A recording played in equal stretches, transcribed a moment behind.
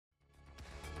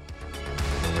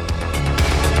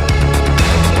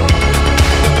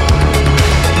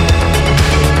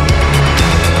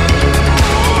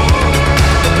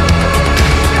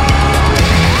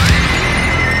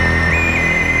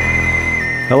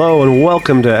Hello and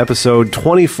welcome to episode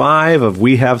 25 of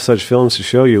We Have Such Films to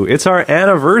Show You. It's our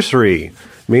anniversary.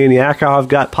 Me and Yakov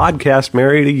got podcast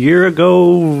married a year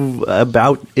ago,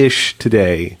 about-ish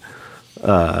today.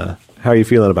 How are you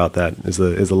feeling about that? Is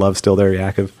the love still there,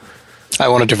 Yakov? I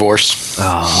want a divorce.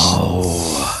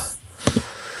 Oh.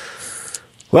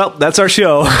 Well, that's our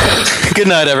show. Good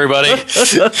night, everybody.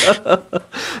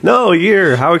 No, a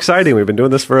year. How exciting. We've been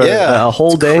doing this for a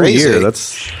whole dang year.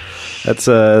 That's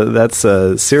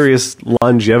a serious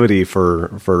longevity for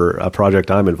a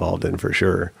project I'm involved in, for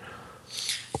sure.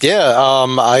 Yeah,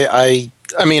 I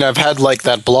mean, I've had like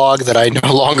that blog that I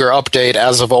no longer update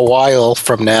as of a while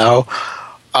from now,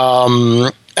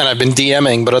 and I've been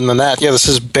DMing. But other than that, yeah, this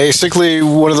is basically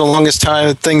one of the longest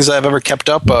time things I've ever kept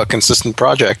up a consistent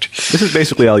project. This is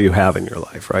basically all you have in your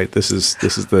life, right? This is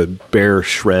the bare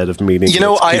shred of meaning. You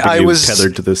know, I was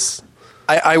tethered to this.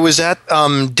 I was at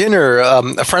dinner.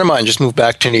 A friend of mine just moved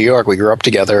back to New York. We grew up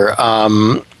together.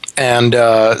 And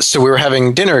so we were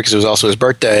having dinner because it was also his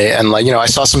birthday. And, like, you know, I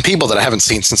saw some people that I haven't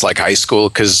seen since, like, high school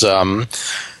because,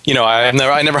 you know, I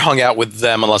never hung out with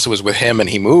them unless it was with him and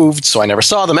he moved. So I never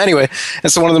saw them anyway. And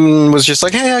so one of them was just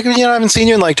like, hey, I haven't seen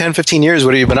you in like 10, 15 years.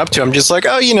 What have you been up to? I'm just like,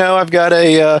 oh, you know, I've got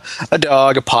a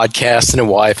dog, a podcast, and a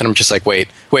wife. And I'm just like, wait,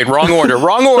 wrong order,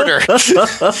 wrong order.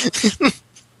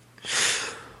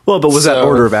 Well, but was that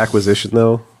order of acquisition,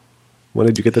 though? When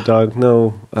did you get the dog?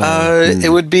 No. It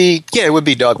would be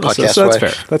dog podcast. So that's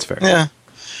fair. That's fair. Yeah.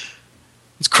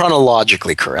 It's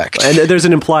chronologically correct. And there's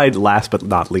an implied last but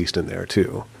not least in there,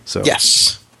 too. So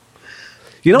yes.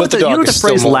 You know what the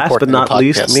phrase last but not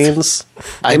least means?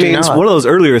 It means one of those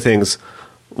earlier things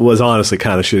was honestly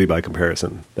kind of shitty by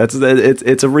comparison.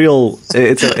 It's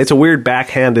a weird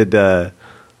backhanded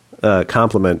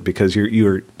compliment because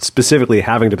you're specifically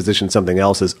having to position something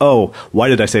else as, oh, why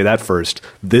did I say that first?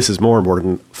 This is more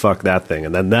important. Fuck that thing.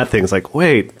 And then that thing's like,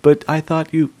 wait, but I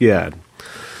thought you, yeah.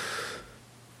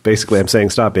 Basically, I'm saying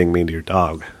stop being mean to your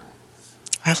dog.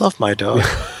 I love my dog.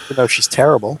 You know, she's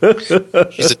terrible.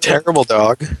 She's a terrible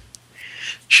dog.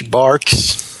 She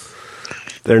barks.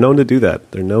 They're known to do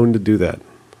that.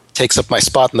 Takes up my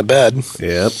spot in the bed.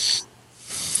 Yep.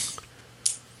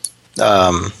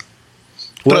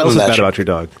 What else is bad about your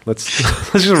dog? Let's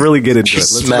just really get into it.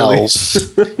 Smells.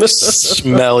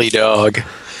 Smelly dog.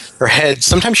 Her head,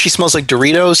 sometimes she smells like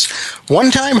Doritos. One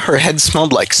time her head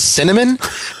smelled like cinnamon,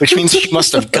 which means she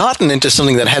must have gotten into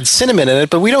something that had cinnamon in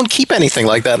it, but we don't keep anything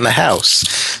like that in the house.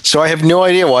 So I have no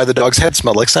idea why the dog's head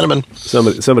smelled like cinnamon.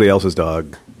 Somebody else's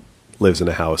dog lives in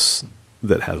a house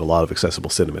that has a lot of accessible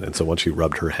cinnamon, and so once she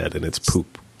rubbed her head in its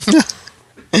poop.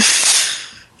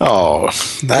 Oh,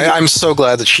 I'm so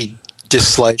glad that she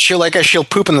dislikes. She'll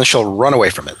poop and then she'll run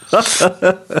away from it.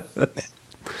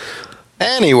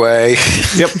 Anyway.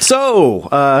 Yep. So,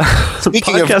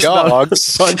 speaking of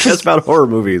dogs, podcast about horror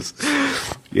movies.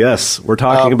 Yes, we're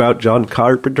talking about John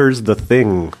Carpenter's The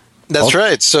Thing. That's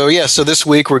right. So so this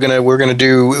week we're gonna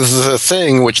do The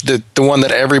Thing, which the one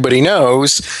that everybody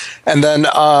knows, and then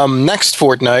next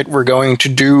fortnight we're going to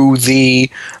do the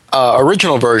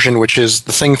original version, which is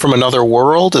The Thing from Another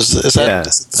World. Is that? Yeah.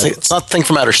 It's not Thing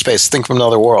from Outer Space. Thing from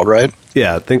Another World, right?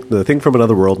 Yeah. The Thing from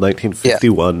Another World,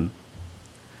 1951. Yeah.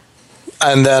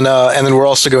 And then we're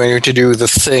also going to do The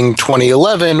Thing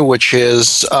 2011, which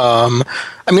is, I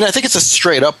think it's a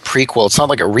straight up prequel. It's not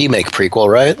like a remake prequel,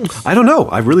 right? I don't know.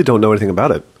 I really don't know anything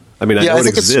about it. I mean, I know it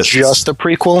exists. It's just a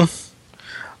prequel.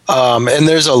 And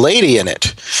there's a lady in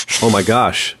it. Oh my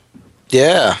gosh.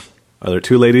 Yeah. Are there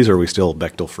two ladies, or are we still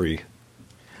Bechdel free?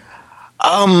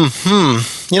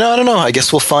 You know, I don't know. I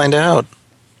guess we'll find out.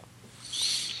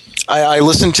 I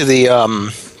listened to the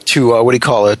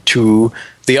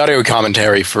the audio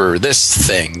commentary for this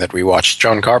thing that we watched,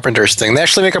 John Carpenter's Thing. They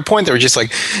actually make a point. They were just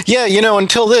like, yeah, you know,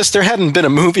 until this, there hadn't been a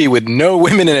movie with no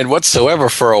women in it whatsoever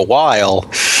for a while.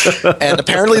 And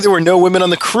apparently there were no women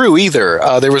on the crew either.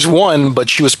 There was one, but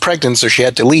she was pregnant, so she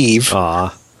had to leave.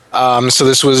 So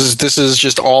this is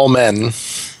just all men.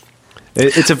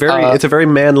 It's a very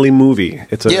manly movie.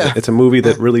 It's a movie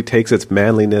that really takes its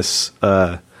manliness.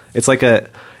 It's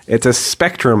a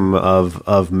spectrum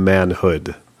of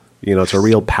manhood. You know, it's a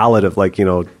real palette of, like, you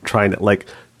know, trying to, like,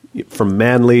 from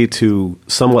manly to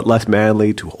somewhat less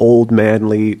manly to old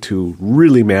manly to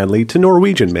really manly to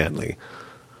Norwegian manly.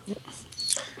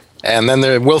 And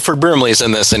then Wilford Brimley's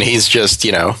in this, and he's just,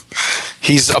 you know,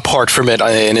 he's apart from it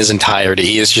in his entirety.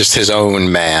 He is just his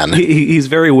own man. He's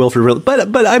very Wilford Brimley.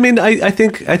 But I mean, I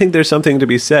think there's something to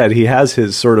be said. He has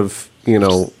his sort of, you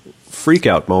know, freak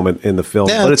out moment in the film,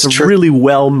 but it's a really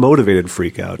well motivated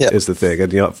freak out is the thing.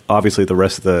 And, you know, obviously the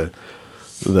rest of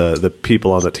the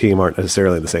people on the team aren't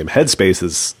necessarily in the same headspace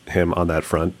as him on that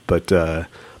front, but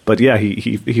yeah,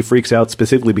 he freaks out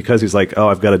specifically because he's like, oh,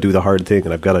 I've got to do the hard thing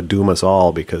and I've got to doom us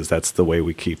all because that's the way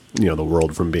we keep the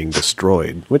world from being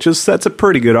destroyed. That's a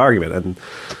pretty good argument. And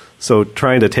so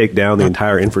trying to take down the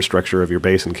entire infrastructure of your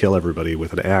base and kill everybody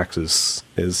with an axe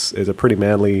is a pretty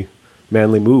manly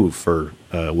move for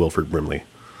Wilford Brimley.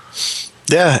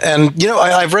 Yeah, and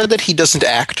I've read that he doesn't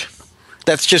act.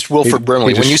 That's just Wilford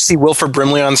Brimley. When you see Wilford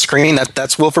Brimley on screen,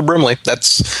 that's Wilford Brimley.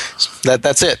 That's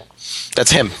it.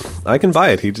 That's him. I can buy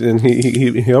it.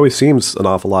 He always seems an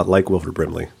awful lot like Wilford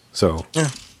Brimley. So yeah.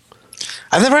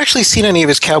 I've never actually seen any of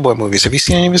his cowboy movies. Have you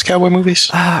seen any of his cowboy movies?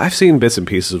 I've seen bits and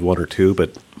pieces, one or two,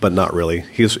 but not really.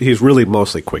 He's really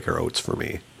mostly Quaker Oats for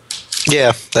me.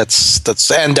 Yeah,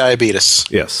 that's and Diabetes.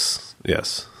 Yes.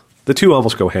 The two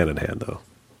almost go hand in hand, though.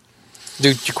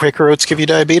 Do Quaker Oats give you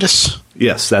diabetes?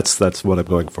 Yes, that's what I'm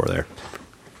going for there.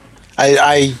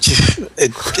 I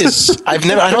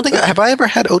don't think have I ever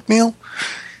had oatmeal?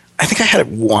 I think I had it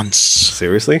once.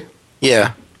 Seriously?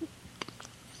 Yeah.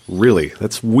 Really?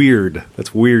 That's weird.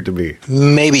 That's weird to me.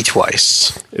 Maybe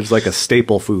twice. It's like a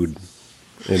staple food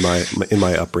in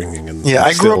my upbringing. And yeah,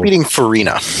 I grew up eating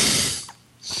farina.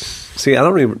 See,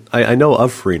 I know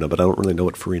of farina, but I don't really know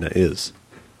what farina is.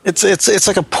 It's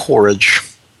like a porridge.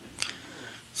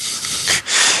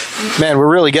 Man,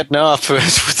 we're really getting off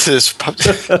with this.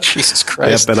 Jesus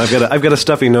Christ! Yep, and I've got a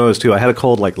stuffy nose too. I had a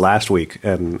cold like last week,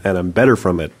 and I'm better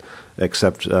from it,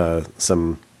 except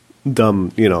some dumb,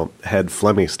 head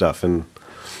phlegmy stuff, and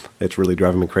it's really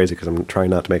driving me crazy because I'm trying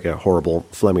not to make a horrible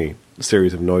phlegmy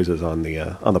series of noises on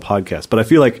the podcast. But I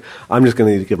feel like I'm just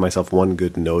going to need to give myself one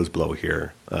good nose blow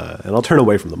here, and I'll turn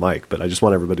away from the mic. But I just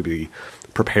want everybody to be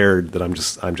prepared that I'm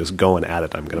just going at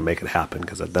it. I'm going to make it happen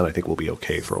because then I think we'll be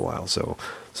okay for a while. So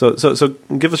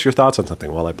give us your thoughts on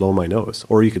something while I blow my nose,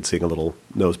 or you could sing a little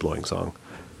nose blowing song.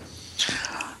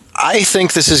 I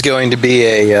think this is going to be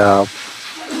a.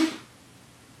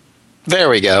 There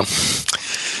we go.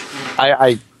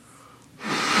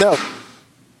 No.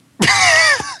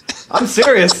 I'm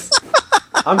serious.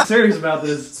 I'm serious about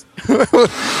this.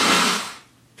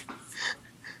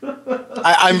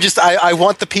 I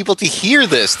want the people to hear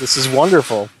this. This is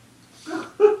wonderful.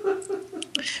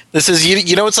 This is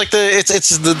it's like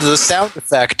the sound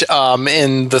effect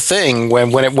in The Thing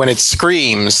when it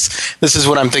screams. This is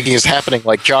what I'm thinking is happening.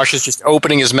 Like Josh is just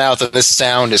opening his mouth and this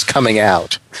sound is coming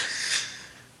out.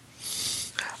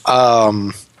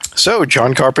 So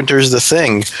John Carpenter's The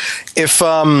Thing. If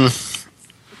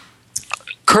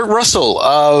Kurt Russell,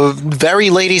 very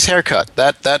ladies haircut.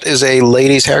 That is a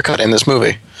lady's haircut in this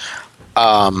movie.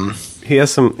 He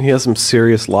has some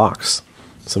serious locks,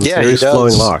 some serious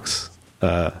flowing locks.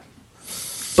 But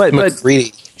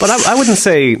I wouldn't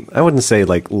say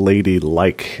like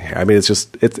lady-like. I mean,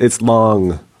 it's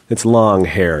long. It's long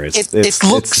hair. It's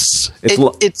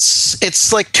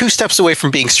like two steps away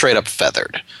from being straight up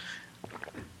feathered.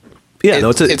 Yeah,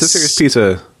 it's a serious piece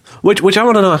of. Which I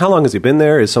want to know, how long has he been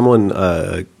there? Is someone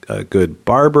a good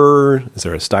barber? Is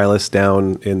there a stylist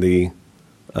down in the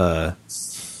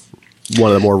one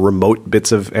of the more remote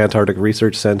bits of Antarctic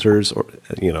research centers? Or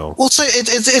Well, so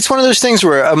it's one of those things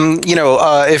where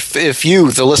if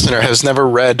you, the listener, has never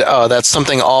read that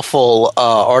Something Awful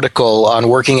article on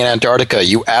working in Antarctica,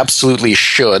 you absolutely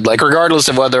should. Like, regardless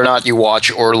of whether or not you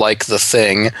watch or like The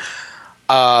Thing.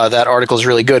 That article is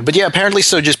really good. But yeah, apparently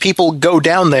so just people go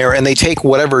down there and they take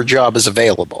whatever job is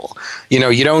available. You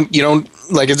don't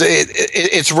like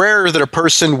it's rare that a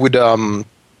person would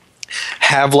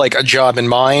have like a job in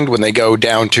mind when they go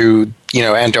down to,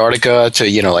 Antarctica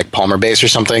to, like Palmer Base or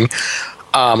something,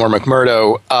 or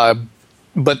McMurdo.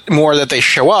 But more that they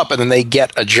show up and then they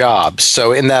get a job.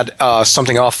 So in that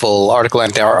Something Awful article,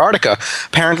 Antarctica,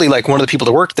 apparently like one of the people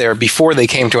that worked there before they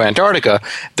came to Antarctica,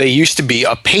 they used to be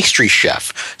a pastry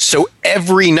chef. So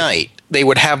every night they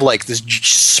would have like this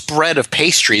spread of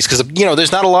pastries because,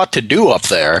 there's not a lot to do up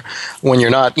there when you're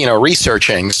not,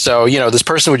 researching. So, this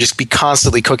person would just be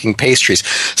constantly cooking pastries.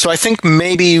 So I think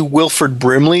maybe Wilford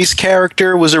Brimley's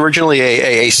character was originally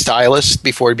a stylist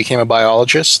before he became a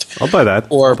biologist. I'll buy that.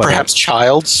 Or perhaps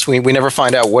Childs. We never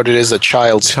find out what it is that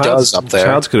Childs does up there.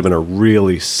 Childs could have been a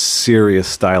really serious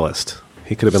stylist.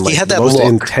 He could have been like the most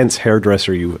intense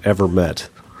hairdresser you ever met.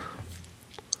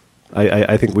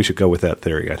 I think we should go with that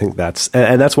theory. I think that's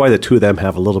why the two of them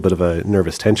have a little bit of a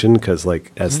nervous tension because,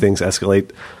 like, as things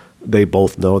escalate, they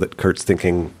both know that Kurt's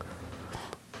thinking,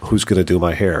 "Who's going to do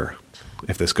my hair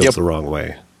if this goes the wrong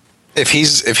way?" If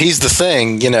he's the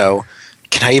Thing, can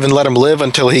I even let him live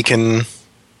until he can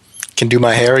do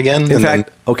my hair again? In fact,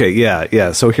 okay,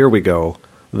 yeah. So here we go.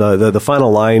 the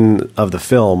final line of the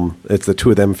film, it's the two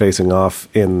of them facing off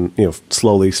in,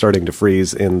 slowly starting to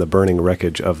freeze in the burning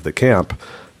wreckage of the camp.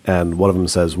 And one of them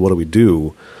says, "What do we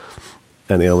do?"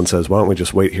 And the other one says, "Why don't we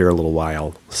just wait here a little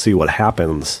while, see what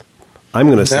happens?" I'm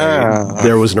going to say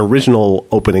there was an original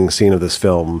opening scene of this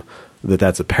film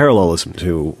that's a parallelism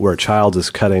to where Childs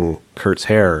is cutting Kurt's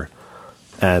hair,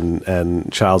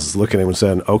 and Childs is looking at him and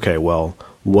saying, "Okay, well,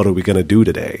 what are we going to do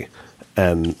today?"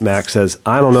 And Max says,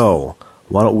 "I don't know.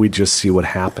 Why don't we just see what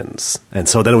happens?" And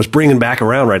so then it was bringing back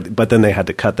around, right? But then they had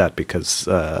to cut that because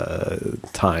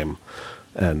time.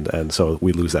 And so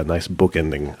we lose that nice book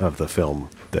ending of the film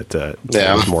that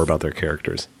was more about their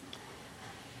characters.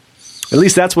 At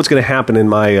least that's what's going to happen in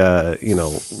my,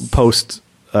 post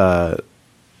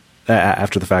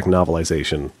after the fact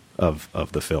novelization of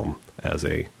the film as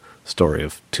a story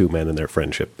of two men and their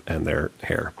friendship and their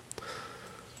hair.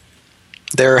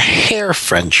 Their hair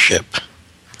friendship.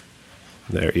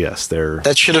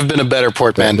 That should have been a better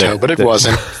portmanteau, but it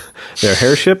wasn't. Their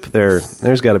hairship.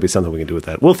 There's got to be something we can do with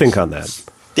that. We'll think on that.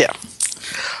 Yeah.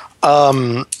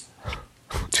 Were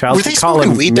they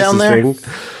smoking weed down there?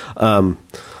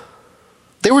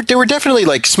 They were definitely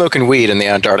like smoking weed in the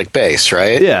Antarctic base,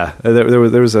 right? Yeah, there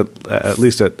was at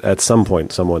least at some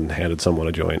point someone handed someone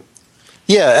a joint.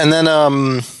 Yeah, and then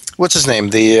what's his name?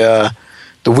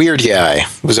 The weird guy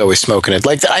was always smoking it.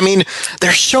 Like, I mean,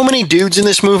 there's so many dudes in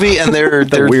this movie, and they're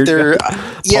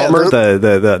Palmer,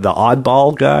 the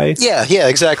oddball guy. Yeah,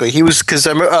 exactly. He was because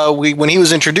when he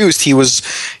was introduced, he was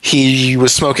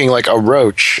smoking like a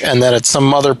roach, and then at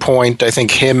some other point, I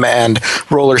think him and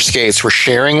Roller Skates were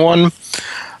sharing one.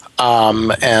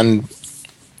 And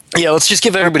yeah, let's just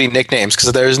give everybody nicknames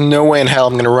because there's no way in hell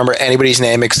I'm going to remember anybody's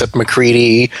name except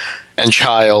McCready and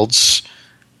Childs.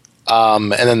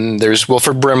 And then there's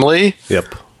Wilford Brimley.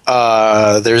 Yep.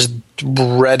 There's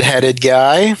redheaded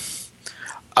guy.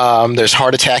 There's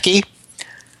Heart Attacky.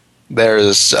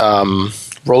 There's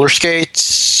Roller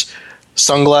Skates,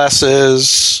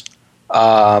 Sunglasses,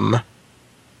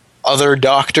 other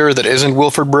doctor that isn't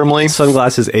Wilford Brimley.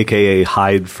 Sunglasses, a.k.a.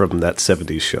 Hyde from that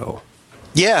 70s show.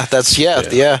 Yeah,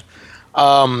 yeah.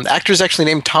 Actor's actually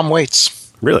named Tom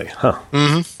Waits. Really? Huh.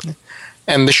 Mm-hmm.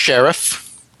 And the sheriff.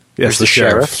 Yes, the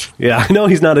sheriff. Yeah, I know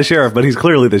he's not a sheriff, but he's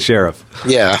clearly the sheriff.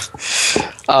 Yeah.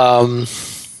 And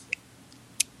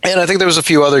I think there was a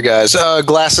few other guys.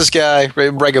 Glasses guy,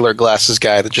 regular glasses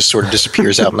guy that just sort of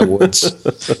disappears out in the woods.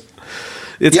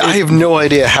 I have no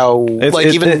idea how.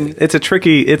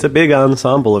 It's a big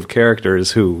ensemble of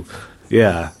characters who,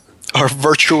 are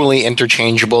virtually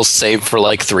interchangeable, save for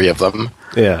like three of them.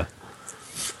 Yeah.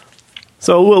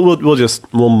 So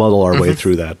we'll muddle our way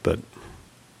through that, but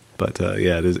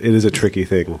it is a tricky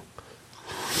thing.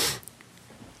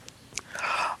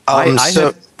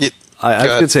 I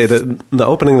could say that the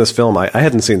opening of this film, I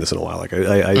hadn't seen this in a while. Like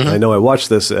I know I watched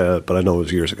this, but I know it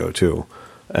was years ago too,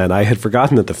 and I had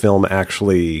forgotten that the film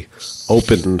actually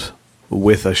opened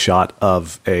with a shot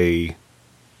of a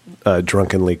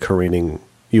drunkenly careening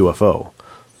UFO.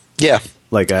 Yeah.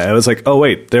 Like I was like, oh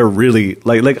wait, they're really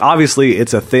like obviously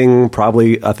it's a thing,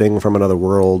 probably a thing from another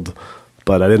world.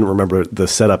 But I didn't remember the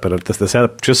setup, and the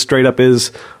setup just straight up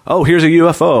is, oh, here's a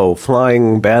UFO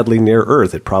flying badly near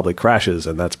Earth. It probably crashes,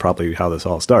 and that's probably how this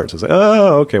all starts. It's like,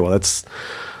 oh, okay, well, that's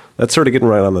sort of getting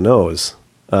right on the nose.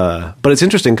 But it's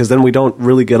interesting because then we don't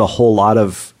really get a whole lot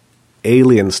of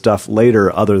alien stuff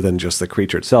later other than just the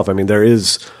creature itself. I mean, there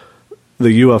is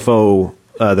the UFO,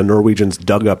 the Norwegians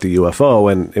dug up the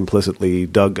UFO and implicitly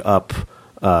dug up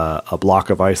a block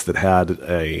of ice that had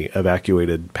a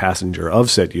evacuated passenger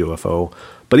of said UFO.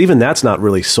 But even that's not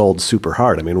really sold super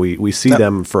hard. I mean, we see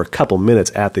them for a couple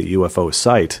minutes at the UFO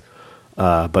site,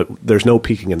 but there's no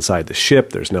peeking inside the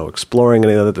ship. There's no exploring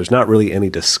any of it. There's not really any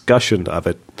discussion of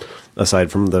it aside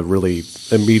from the really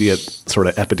immediate sort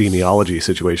of epidemiology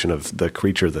situation of the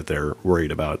creature that they're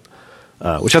worried about,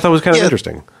 which I thought was kind of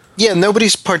interesting. Yeah,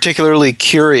 nobody's particularly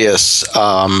curious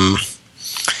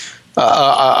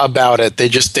about it. They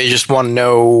just want to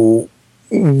know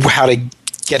how to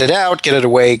get it out, get it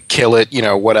away, kill it,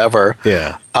 whatever.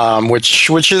 Yeah. Which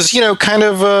is, kind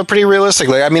of pretty realistic.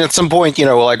 Like, I mean, at some point,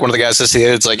 like one of the guys says,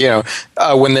 it's like,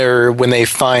 when they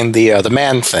find the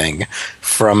man thing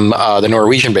from the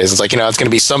Norwegian base, it's like, it's going to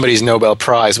be somebody's Nobel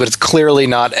Prize, but it's clearly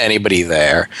not anybody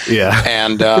there. Yeah.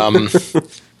 And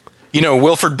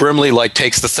Wilford Brimley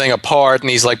takes the thing apart and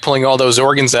he's pulling all those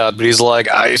organs out, but he's like,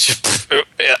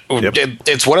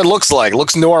 it's what it looks like. It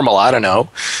looks normal. I don't know. Yep.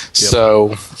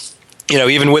 So,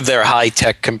 even with their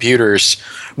high-tech computers,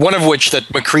 one of which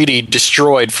that McCready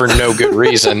destroyed for no good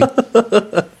reason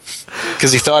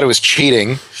because he thought it was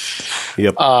cheating.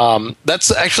 Yep.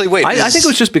 That's actually, wait. I think it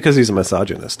was just because he's a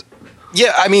misogynist.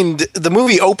 Yeah, I mean, the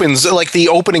movie opens, like, the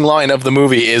opening line of the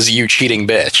movie is "you cheating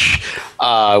bitch,"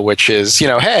 which is,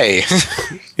 hey.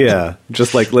 Yeah,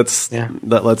 just like, let's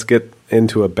get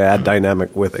into a bad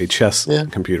dynamic with a chess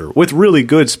computer with really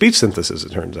good speech synthesis,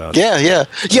 it turns out. Yeah.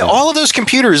 All of those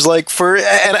computers, like,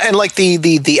 and like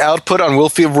the output on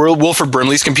Wilford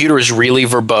Brimley's computer is really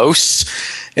verbose.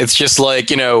 It's just like,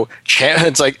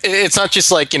 it's not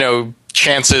just like,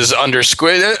 chances underscore,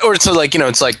 or it's like,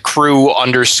 it's like crew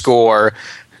underscore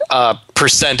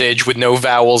percentage with no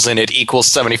vowels in it equals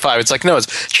 75. It's like, no,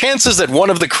 it's chances that one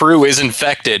of the crew is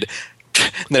infected.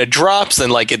 And then it drops,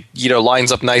 and like it,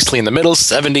 lines up nicely in the middle,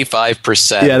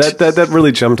 75%. Yeah, that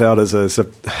really jumped out as it's one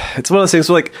of those things.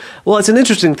 Like, well, it's an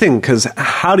interesting thing because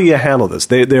how do you handle this?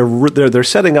 They're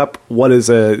setting up what is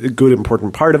a good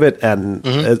important part of it, and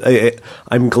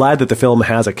I'm glad that the film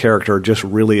has a character just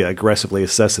really aggressively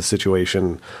assess the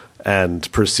situation and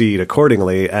proceed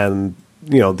accordingly. And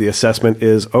the assessment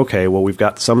is, okay, well, we've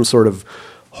got some sort of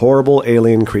horrible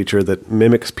alien creature that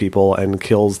mimics people and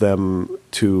kills them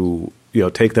to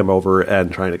take them over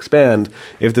and try and expand.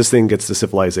 If this thing gets to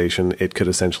civilization, it could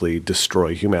essentially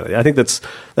destroy humanity. I think that's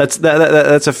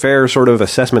a fair sort of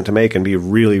assessment to make and be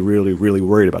really, really, really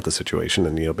worried about the situation.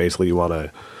 And basically you want to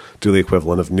do the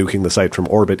equivalent of nuking the site from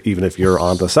orbit, even if you're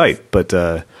on the site. But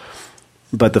the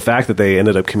fact that they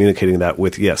ended up communicating that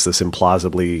with this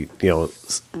implausibly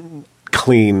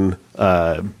clean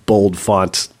bold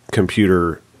font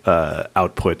computer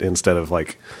output instead of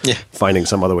finding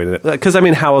some other way to, because I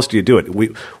mean, how else do you do it?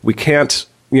 We can't,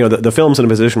 the film's in a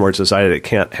position where it's decided it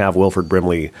can't have Wilford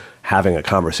Brimley having a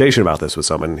conversation about this with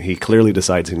someone. He clearly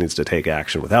decides he needs to take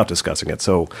action without discussing it.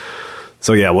 So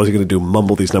yeah, what's he going to do?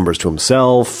 Mumble these numbers to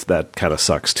himself? That kind of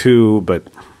sucks too. But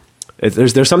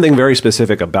there's something very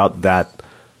specific about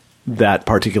that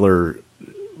particular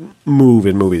move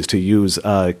in movies to use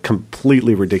a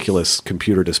completely ridiculous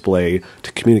computer display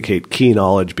to communicate key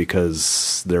knowledge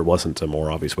because there wasn't a more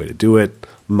obvious way to do it.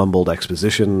 Mumbled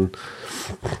exposition.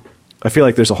 I feel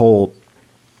like there's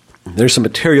some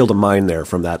material to mine there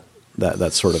from that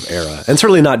sort of era, and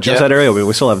certainly not just that area. I mean,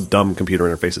 we still have dumb computer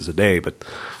interfaces today, but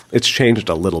it's changed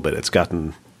a little bit. It's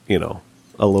gotten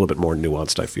a little bit more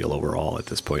nuanced, I feel, overall at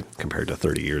this point compared to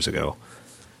 30 years ago.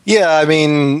 Yeah, I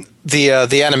mean,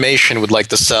 the animation with like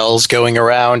the cells going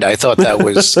around, I thought that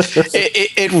was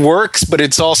it works, but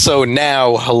it's also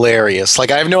now hilarious.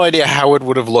 Like, I have no idea how it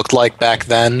would have looked like back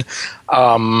then.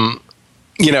 I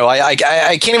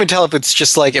can't even tell if it's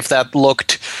just like if that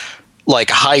looked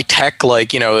like high tech,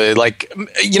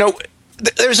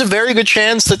 there's a very good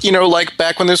chance that, like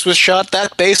back when this was shot,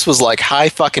 that base was like high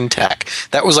fucking tech.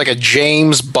 That was like a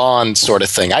James Bond sort of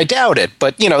thing. I doubt it,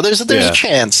 but there's a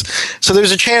chance. So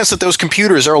there's a chance that those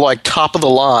computers are like top of the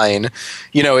line.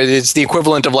 It's the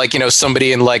equivalent of like,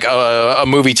 somebody in like a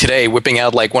movie today whipping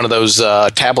out like one of those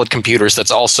tablet computers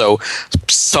that's also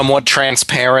somewhat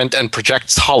transparent and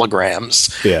projects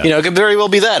holograms. Yeah. It could very well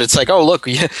be that. It's like, oh, look,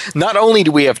 not only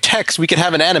do we have text, we could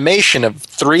have an animation of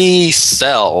 3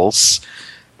 cells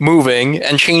moving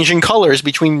and changing colors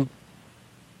between.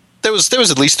 There was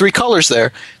at least 3 colors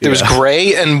there. There was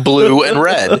gray and blue and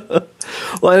red. Well,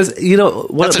 what that's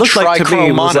it looked like to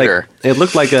me was monitor. It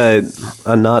looked like a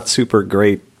not super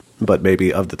great, but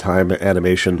maybe of the time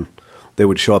animation. They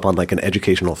would show up on like an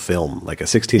educational film, like a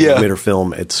 16mm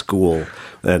film at school,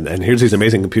 and here's these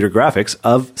amazing computer graphics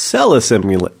of cell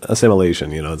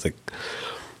assimilation. It's like,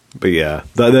 but yeah,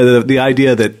 the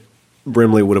idea that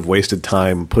Brimley would have wasted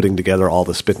time putting together all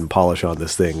the spit and polish on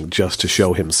this thing just to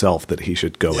show himself that he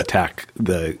should go attack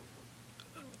the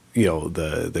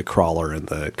crawler and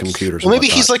the computers. Well, maybe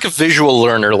he's like a visual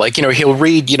learner. Like, he'll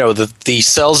read, the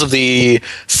cells of the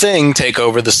thing take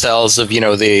over the cells of,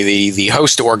 the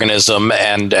host organism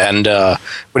and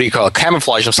what do you call it?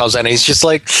 Camouflage themselves. And he's just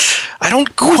like, I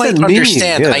don't quite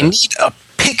understand. I need a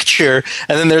picture,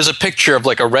 and then there's a picture of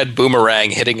like a red boomerang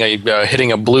hitting a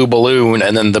blue balloon,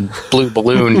 and then the blue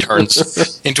balloon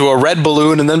turns into a red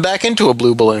balloon, and then back into a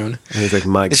blue balloon. And he's like,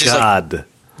 "My God, like,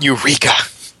 Eureka!"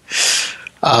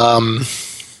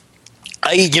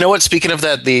 You know what? Speaking of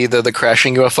that, the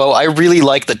crashing UFO, I really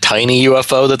like the tiny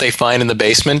UFO that they find in the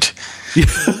basement.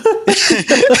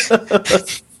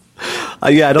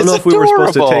 Yeah, I don't know if we were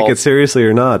supposed to take it seriously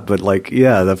or not, but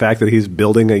the fact that he's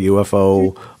building a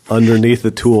UFO underneath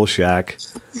the tool shack,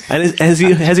 and has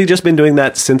he just been doing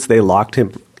that since they locked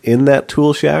him in that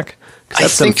tool shack?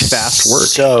 That's some fast work.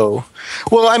 So,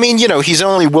 Well, I mean, he's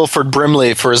only Wilford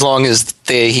Brimley for as long as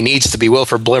he needs to be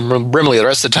Wilford Brimley. The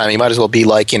rest of the time, he might as well be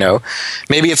like,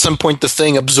 maybe at some point the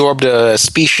thing absorbed a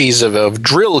species of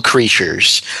drill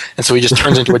creatures, and so he just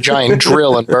turns into a giant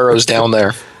drill and burrows down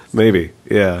there. Maybe,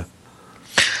 yeah.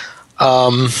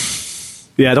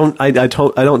 Yeah, I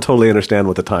don't totally understand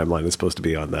what the timeline is supposed to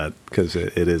be on that, because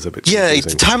it is a bit confusing. Yeah,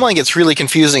 the timeline gets really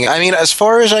confusing. I mean, as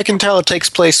far as I can tell, it takes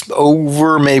place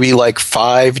over maybe like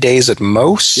 5 days at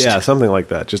most. Yeah, something like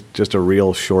that. Just a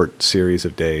real short series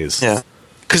of days. Yeah,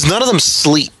 because none of them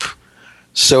sleep,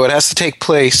 so it has to take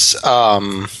place.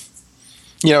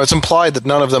 It's implied that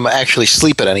none of them actually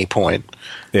sleep at any point.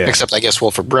 Yeah. Except, I guess,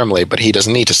 Wilford Brimley, but he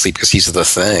doesn't need to sleep because he's the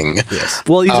Thing. Yes.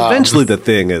 Well, he's eventually the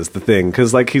Thing is the Thing,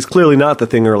 because he's clearly not the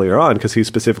Thing earlier on, because he's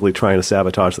specifically trying to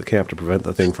sabotage the camp to prevent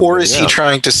the Thing from Or is he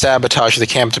trying to sabotage the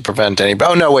camp to prevent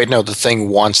anybody? Oh, no, wait, no, the Thing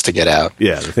wants to get out.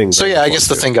 Yeah, the Thing. So, yeah, I guess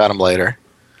the Thing got him later.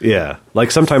 Yeah.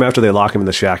 Sometime after they lock him in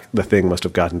the shack, the Thing must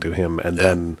have gotten to him,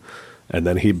 and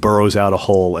then he burrows out a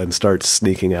hole and starts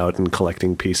sneaking out and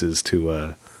collecting pieces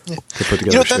to put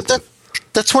together a ship with.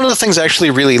 That's one of the things I actually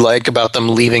really like about them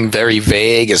leaving very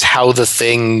vague, is how the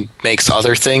Thing makes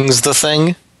other things the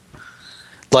Thing.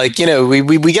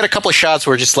 We get a couple of shots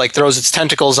where it just throws its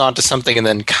tentacles onto something and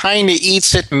then kind of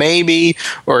eats it maybe,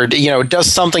 or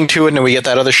does something to it, and then we get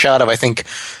that other shot of, I think,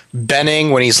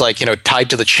 Benning when he's tied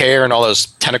to the chair and all those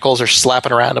tentacles are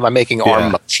slapping around him. I'm making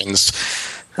arm motions.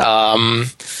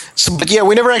 But yeah,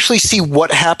 we never actually see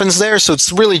what happens there, so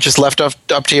it's really just left up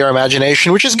to your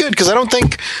imagination, which is good, because I don't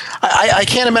think I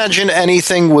can't imagine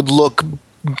anything would look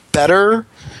better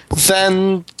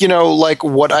than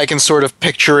what I can sort of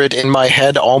picture it in my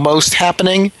head almost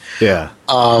happening. Yeah.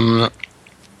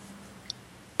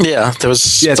 Yeah, there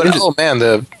was. Yeah, but oh man,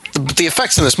 the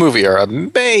effects in this movie are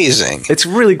amazing. It's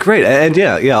really great, and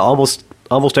yeah, almost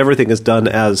everything is done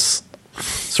as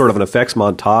sort of an effects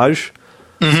montage.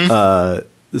 Mm-hmm.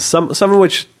 Some of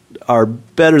which are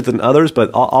better than others,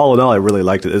 but all in all, I really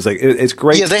liked it. It's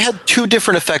great. Yeah, they had two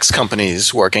different effects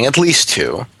companies working, at least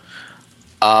two.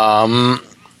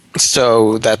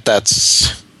 So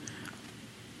that's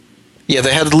they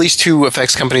had at least two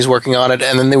effects companies working on it,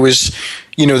 and then there was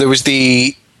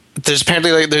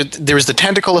apparently there was the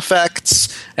tentacle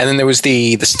effects, and then there was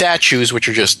the statues, which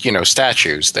are just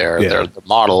statues. They're the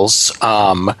models.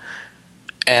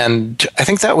 And I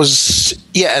think that was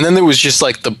and then there was just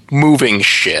the moving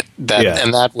shit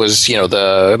and that was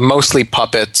the mostly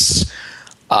puppets.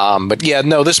 But yeah,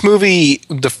 no, this movie,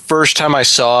 the first time I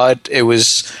saw it,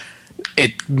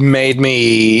 it made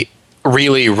me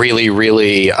really, really,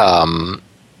 really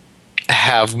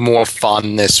have more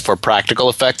fondness for practical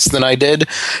effects than I did,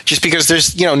 just because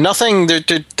there's nothing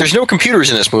there's no computers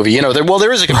in this movie.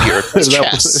 There is a computer. There's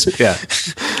chess.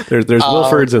 There's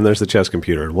Wilford's and there's the chess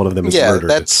computer, and one of them is murdered.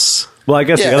 I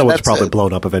guess the other one's probably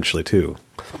blown up eventually too.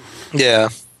 Yeah.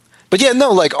 But yeah, no,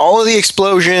 all of the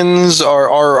explosions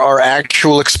are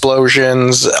actual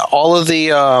explosions. All of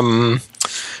the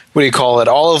what do you call it?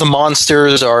 All of the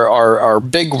monsters are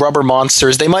big rubber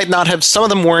monsters. They might not have. Some of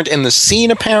them weren't in the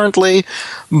scene apparently,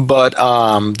 but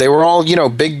they were all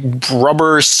big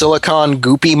rubber silicon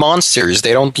goopy monsters.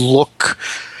 They don't look,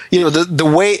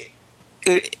 the way.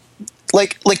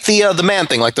 The man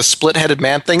thing, the split-headed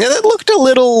man thing, it looked a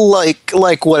little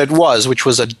like what it was, which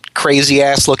was a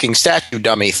crazy-ass looking statue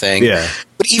dummy thing. Yeah.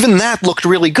 But even that looked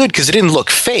really good because it didn't look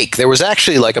fake. There was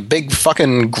actually a big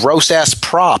fucking gross-ass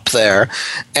prop there.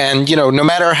 And, no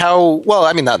matter how, well,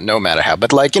 I mean, not no matter how,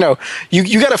 but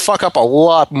you got to fuck up a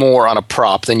lot more on a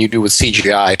prop than you do with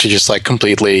CGI to just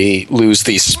completely lose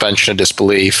the suspension of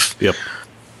disbelief. Yep.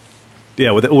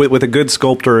 Yeah, with a good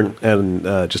sculptor and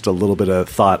just a little bit of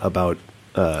thought about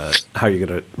how you're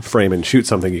going to frame and shoot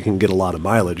something, you can get a lot of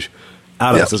mileage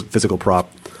out of this physical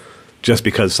prop, just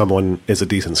because someone is a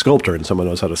decent sculptor and someone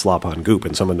knows how to slop on goop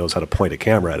and someone knows how to point a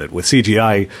camera at it. With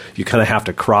CGI, you kind of have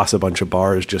to cross a bunch of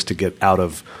bars just to get out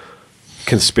of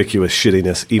conspicuous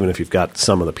shittiness, even if you've got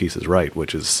some of the pieces right,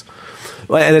 which is...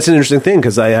 And it's an interesting thing,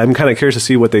 because I'm kind of curious to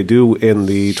see what they do in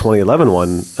the 2011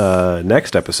 one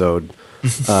next episode,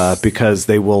 because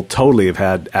they will totally have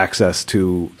had access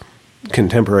to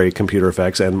contemporary computer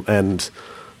effects, and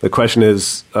the question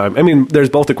is, there's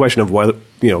both the question of whether,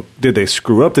 did they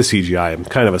screw up the CGI? I'm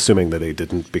kind of assuming that they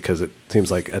didn't, because it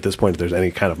seems like at this point, if there's any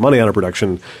kind of money on a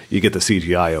production, you get the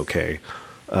CGI okay.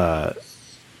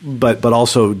 But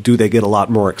also, do they get a lot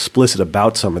more explicit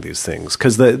about some of these things?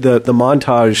 Because the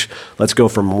montage, let's go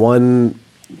from one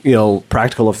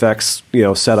practical effects,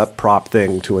 setup prop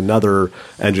thing to another,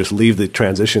 and just leave the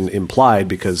transition implied,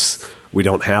 because we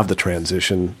don't have the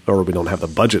transition, or we don't have the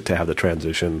budget to have the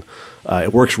transition.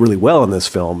 It works really well in this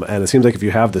film, and it seems like if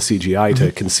you have the CGI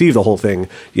to conceive the whole thing,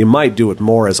 you might do it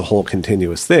more as a whole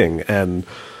continuous thing. And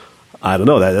I don't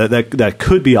know, that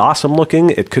could be awesome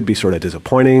looking. It could be sort of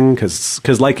disappointing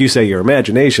because like you say, your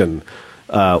imagination.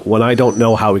 When I don't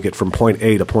know how we get from point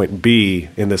A to point B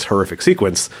in this horrific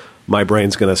sequence, my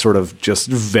brain's going to sort of just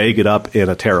vague it up in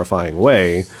a terrifying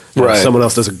way. Right. If someone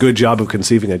else does a good job of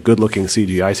conceiving a good-looking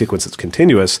CGI sequence that's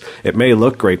continuous, it may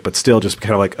look great, but still just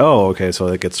kind of like, oh, okay, so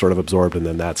it gets sort of absorbed, and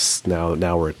then that's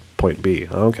now we're at point B.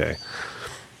 Okay.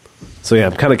 So yeah,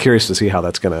 I'm kind of curious to see how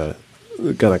that's going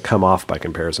to come off by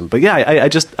comparison. But yeah,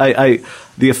 I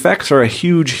the effects are a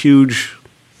huge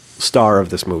star of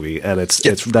this movie, and it's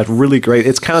that really great.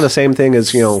 It's kind of the same thing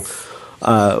as,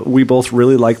 we both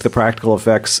really liked the practical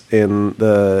effects in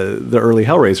the early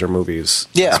Hellraiser movies,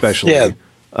 especially. Yeah,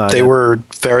 they were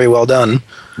very well done.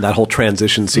 That whole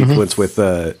transition sequence with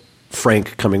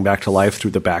Frank coming back to life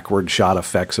through the backward shot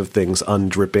effects of things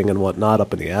undripping and whatnot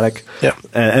up in the attic. Yeah,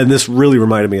 and this really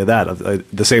reminded me of that, of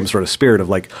the same sort of spirit of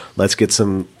like, let's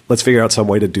figure out some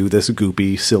way to do this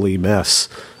goopy, silly mess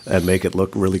and make it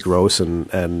look really gross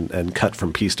and cut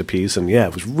from piece to piece. And yeah,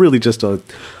 it was really just a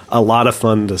lot of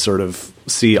fun to sort of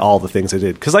see all the things they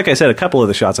did. Because like I said, a couple of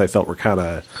the shots I felt were kind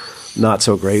of not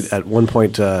so great. At one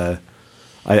point,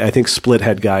 I think Split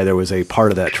Head Guy, there was a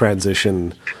part of that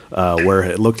transition where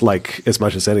it looked like, as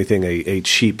much as anything, a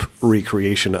cheap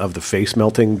recreation of the face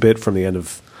melting bit from the end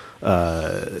of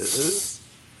Raiders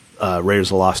of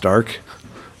the Lost Ark.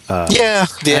 And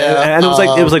it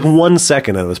was like 1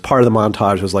 second, and it was part of the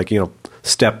montage. It was like,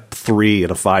 step 3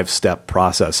 in a 5-step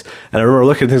process. And I remember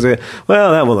looking at things like,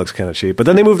 well, that one looks kind of cheap. But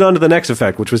then they moved on to the next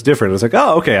effect, which was different. It was like,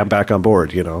 oh, okay, I'm back on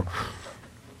board,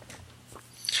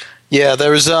 Yeah,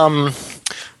 there was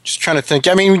just trying to think.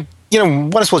 I mean,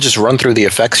 might as well just run through the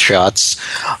effects shots.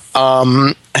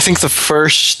 I think the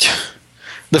first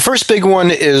big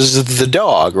one is the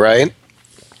dog, right?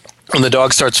 When the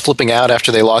dog starts flipping out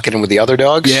after they lock it in with the other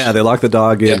dogs? Yeah, they lock the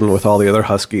dog in with all the other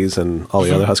huskies, and all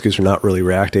the other huskies are not really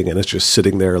reacting, and it's just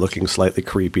sitting there looking slightly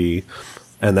creepy.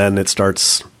 And then it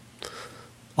starts...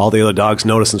 all the other dogs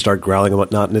notice and start growling and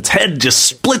whatnot, and its head just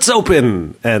splits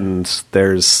open, and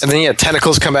there's... and then,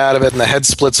 tentacles come out of it, and the head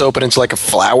splits open into like a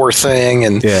flower thing,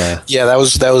 and... Yeah, that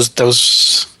was...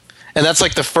 and that's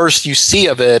like the first you see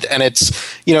of it, and it's...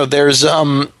 there's...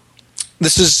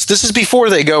 This is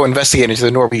before they go investigate into the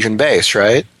Norwegian base,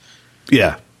 right?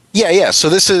 Yeah. Yeah. So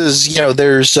this is,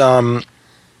 there's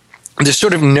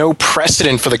sort of no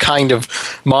precedent for the kind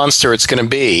of monster it's going to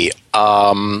be. They're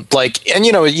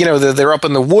up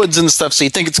in the woods and stuff, so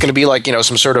you think it's going to be like,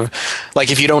 some sort of,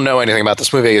 like, if you don't know anything about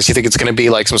this movie, I guess you think it's going to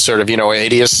be like some sort of,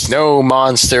 hideous snow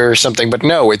monster or something, but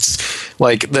no, it's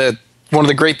like one of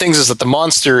the great things is that the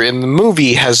monster in the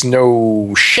movie has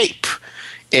no shape.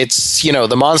 It's,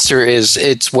 the monster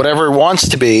it's whatever it wants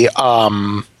to be.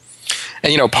 And,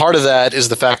 part of that is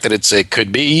the fact that it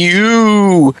could be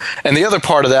you. And the other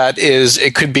part of that is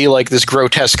it could be like this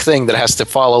grotesque thing that has to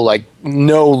follow like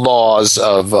no laws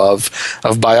of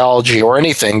biology or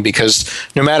anything, because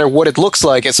no matter what it looks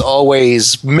like, it's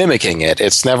always mimicking it.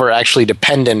 It's never actually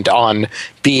dependent on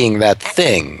being that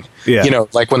thing. Yeah.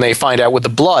 Like when they find out with the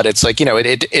blood, it's like,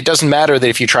 it doesn't matter that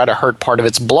if you try to hurt part of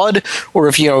its blood or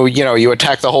if, you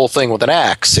attack the whole thing with an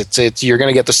axe, you're going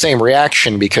to get the same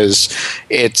reaction because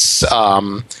it's,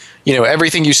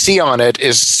 everything you see on it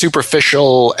is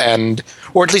superficial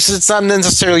or at least it's not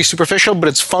necessarily superficial, but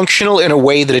it's functional in a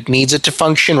way that it needs it to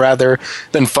function rather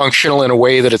than functional in a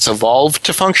way that it's evolved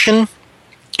to function.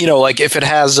 Like if it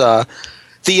has the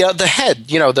head,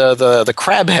 the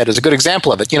crab head is a good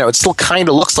example of it. It still kind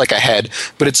of looks like a head,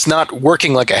 but it's not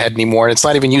working like a head anymore, and it's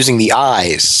not even using the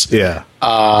eyes. Yeah.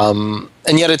 And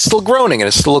yet it's still groaning, and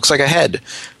it still looks like a head.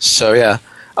 So, yeah.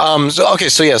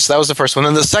 So yes, that was the first one.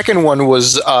 And the second one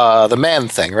was the man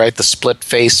thing, right? The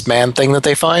split-face man thing that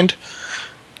they find.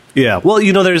 Yeah. Well,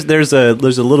 there's a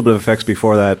little bit of effects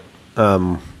before that,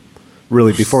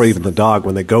 really before even the dog,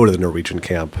 when they go to the Norwegian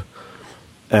camp.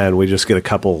 And we just get a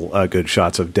couple good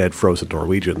shots of dead frozen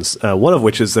Norwegians. One of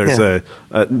which is there's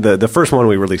the first one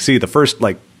we really see. The first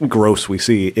gross we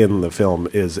see in the film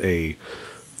is a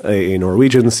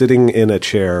Norwegian sitting in a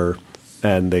chair,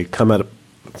 and they come at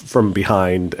from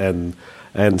behind, and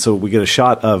so we get a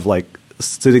shot of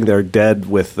sitting there dead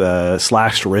with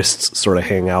slashed wrists sort of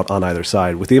hanging out on either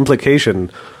side, with the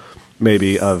implication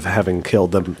maybe of having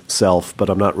killed themselves, but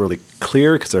I'm not really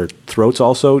clear because their throats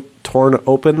also torn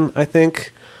open, I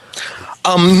think.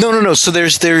 No. So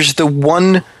there's the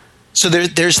one So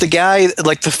there's the guy,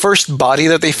 like the first body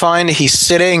that they find. He's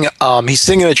sitting in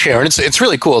a chair, and it's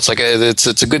really cool. It's like it's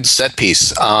a good set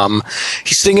piece.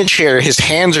 He's sitting in a chair. His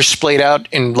hands are splayed out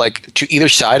in like to either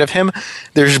side of him.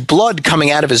 There's blood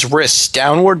coming out of his wrists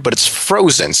downward, but it's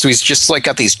frozen. So he's just like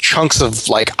got these chunks of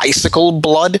like icicle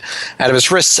blood out of his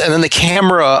wrists, and then the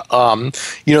camera,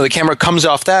 the camera comes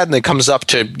off that, and it comes up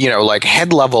to like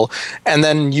head level, and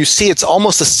then you see it's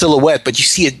almost a silhouette, but you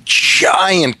see a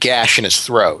giant gash in his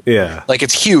throat. Yeah. Like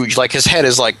it's huge. Like his head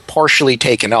is like partially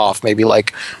taken off, maybe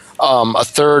like a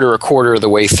third or a quarter of the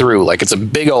way through. Like it's a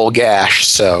big old gash.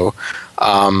 So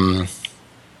that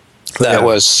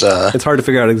was. It's hard to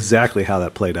figure out exactly how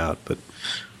that played out, but.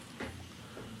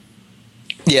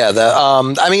 Yeah,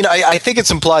 I think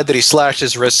it's implied that he slashed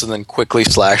his wrists and then quickly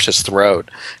slashed his throat.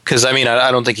 Because, I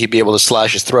don't think he'd be able to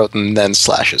slash his throat and then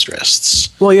slash his wrists.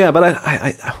 Well, yeah, but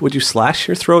I would you slash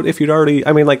your throat if you'd already...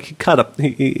 he cut up...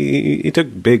 He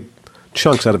took big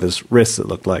chunks out of his wrists, it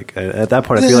looked like. At that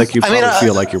point, I feel like you probably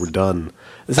feel like you were done.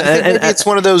 It's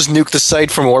one of those nuke the site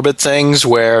from orbit things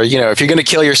where, if you're going to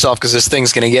kill yourself because this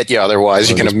thing's going to get you otherwise,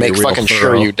 you're going to make fucking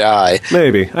sure you die.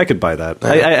 Maybe. I could buy that.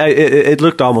 It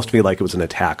looked almost to me like it was an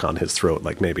attack on his throat.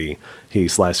 Like maybe he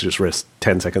slashed his wrist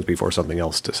 10 seconds before something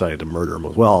else decided to murder him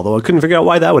as well. Although I couldn't figure out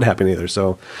why that would happen either.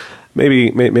 So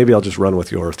maybe I'll just run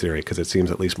with your theory because it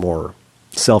seems at least more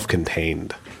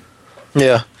self-contained.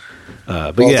 Yeah.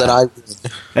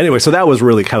 Anyway, so that was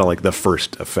really kind of like the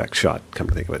first effect shot, come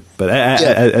to think of it. But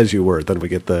as you were, then we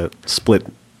get the split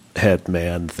head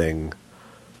man thing.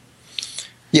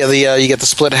 Yeah, you get the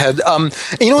split head. And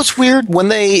you know what's weird? When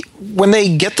they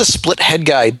get the split head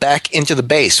guy back into the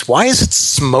base, why is it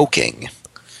smoking?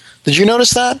 Did you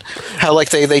notice that? How like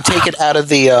they take it out of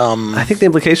the... I think the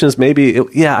implication is maybe...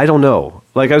 I don't know.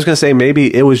 Like I was going to say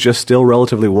maybe it was just still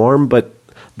relatively warm, but...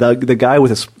 The guy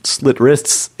with his slit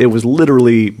wrists, it was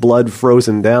literally blood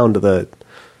frozen down to the...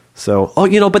 So,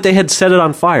 but they had set it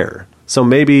on fire. So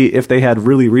maybe if they had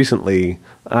really recently...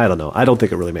 I don't know. I don't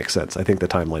think it really makes sense. I think the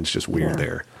timeline's just weird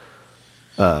there.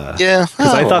 Because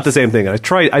I thought the same thing. I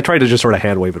tried to just sort of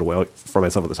hand wave it away for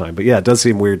myself at the time. But yeah, it does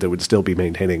seem weird that it would still be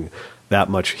maintaining that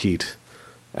much heat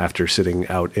after sitting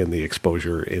out in the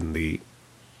exposure in the,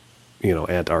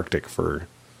 Antarctic for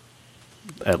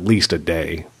at least a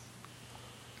day.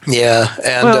 Yeah,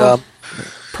 and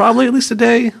probably at least a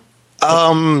day.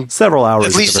 Several hours.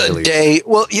 At least a day.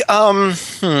 Well,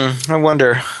 I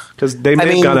wonder because they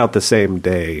may have gone out the same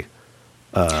day.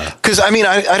 Because I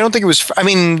don't think it was.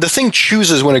 The thing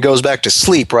chooses when it goes back to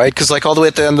sleep, right? Because like all the way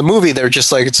at the end of the movie, they're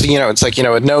just like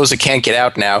it knows it can't get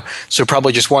out now, so it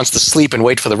probably just wants to sleep and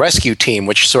wait for the rescue team,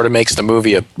 which sort of makes the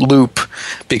movie a loop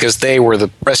because they were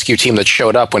the rescue team that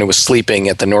showed up when it was sleeping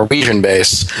at the Norwegian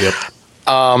base. Yep.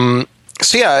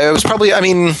 So yeah, it was probably. I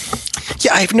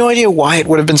have no idea why it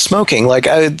would have been smoking. Like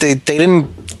they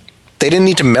didn't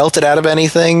need to melt it out of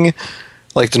anything,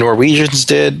 like the Norwegians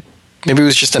did. Maybe it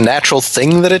was just a natural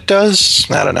thing that it does.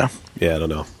 I don't know. Yeah, I don't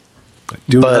know.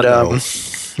 Not know.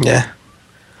 Yeah.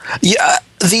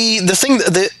 The thing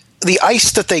the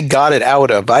ice that they got it out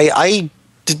of.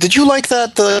 Did you like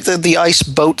that the ice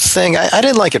boat thing? I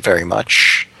didn't like it very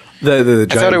much. The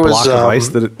giant block of ice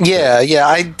that it... Yeah.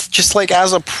 I just like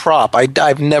as a prop.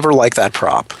 I've never liked that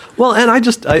prop. Well, and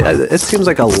it seems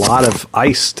like a lot of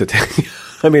ice to take.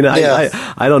 I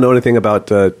don't know anything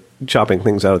about chopping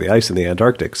things out of the ice in the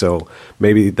Antarctic, so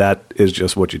maybe that is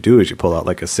just what you do is you pull out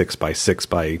like a 6 by 6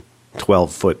 by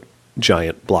 12 foot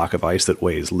giant block of ice that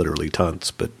weighs literally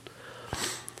tons. But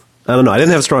I don't know. I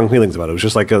didn't have strong feelings about it. It was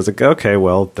just like I was like, okay,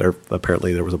 well,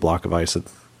 apparently there was a block of ice and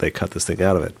they cut this thing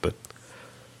out of it, but.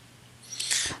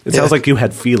 It sounds like you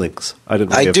had feelings. I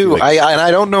didn't. I do. And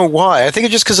I don't know why. I think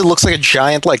it's just because it looks like a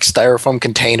giant like styrofoam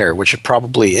container, which it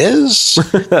probably is.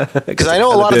 Because I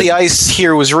know a lot of the ice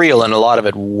here was real and a lot of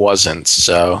it wasn't.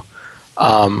 So,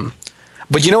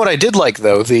 but you know what I did like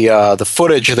though the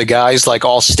footage of the guys like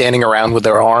all standing around with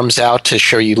their arms out to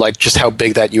show you like just how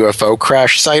big that UFO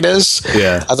crash site is.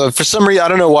 Yeah. I thought for some reason I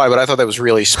don't know why, but I thought that was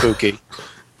really spooky.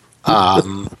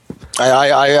 I'm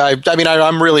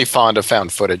really fond of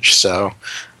found footage, so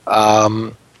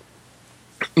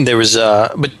there was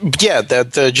but yeah,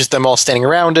 just them all standing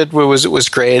around it was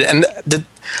great, and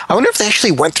I wonder if they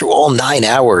actually went through all 9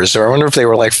 hours, or I wonder if they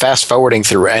were like fast forwarding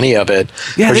through any of it,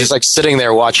 or just like sitting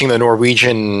there watching the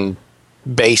Norwegian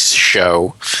base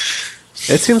show.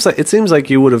 It seems like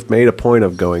you would have made a point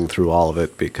of going through all of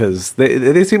it because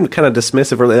they seem kind of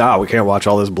dismissive, or we can't watch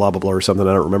all this blah blah blah or something.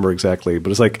 I don't remember exactly,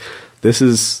 but it's like this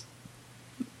is.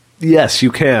 Yes, you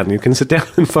can sit down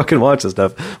and fucking watch this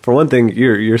stuff. For one thing,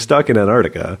 you're stuck in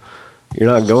Antarctica. You're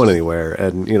not going anywhere,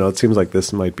 and it seems like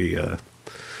this might be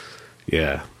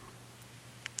yeah.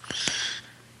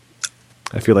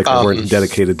 I feel like they weren't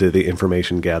dedicated to the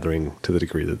information gathering to the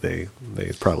degree that they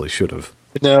probably should have.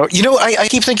 No, I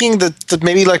keep thinking that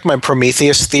maybe like my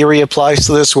Prometheus theory applies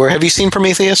to this. Where have you seen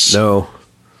Prometheus? No.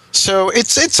 So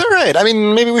it's all right. I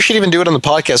mean, maybe we should even do it on the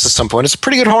podcast at some point. It's a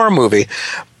pretty good horror movie.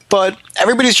 But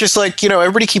everybody's just like,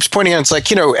 everybody keeps pointing out, it's like,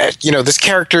 this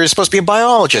character is supposed to be a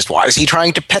biologist. Why is he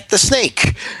trying to pet the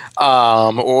snake?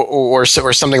 Or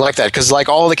something like that. Because, like,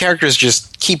 all the characters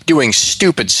just keep doing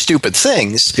stupid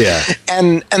things. Yeah.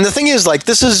 And the thing is, like,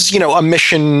 this is, a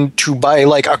mission to buy,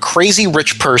 like, a crazy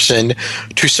rich person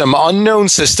to some unknown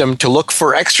system to look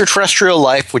for extraterrestrial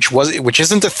life, which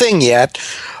isn't a thing yet.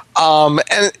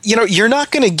 And you're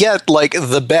not going to get like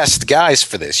the best guys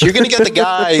for this. You're going to get the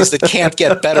guys that can't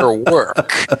get better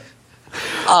work.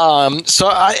 So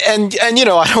I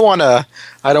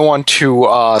don't want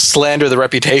to slander the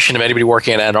reputation of anybody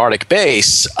working at an Antarctic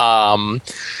base. But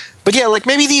yeah, like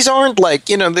maybe these aren't like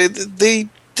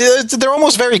they're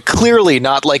almost very clearly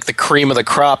not like the cream of the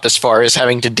crop as far as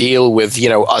having to deal with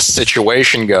a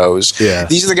situation goes. Yeah.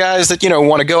 These are the guys that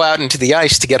want to go out into the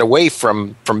ice to get away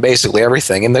from basically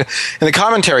everything. In the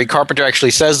commentary, Carpenter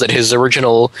actually says that his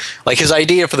original, like his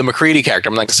idea for the MacReady character,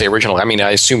 I'm not going to say original, I mean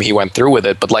I assume he went through with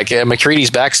it, but like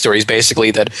MacReady's backstory is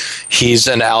basically that he's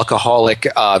an alcoholic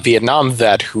Vietnam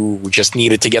vet who just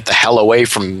needed to get the hell away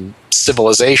from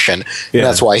civilization. Yeah. And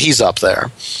that's why he's up there.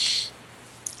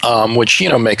 Which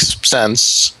makes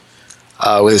sense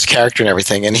with his character and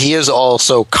everything, and he is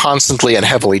also constantly and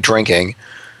heavily drinking.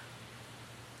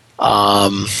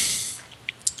 But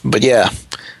yeah,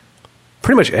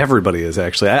 pretty much everybody is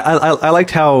actually. I liked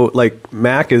how like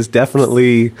Mac is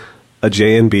definitely a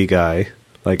J&B guy.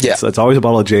 Like it's always a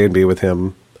bottle of J&B with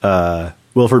him.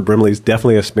 Wilford Brimley's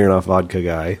definitely a Smirnoff vodka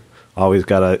guy. Always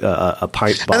got a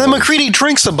pint bottle. And then MacReady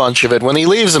drinks a bunch of it when he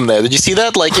leaves him there. Did you see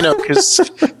that? Like, because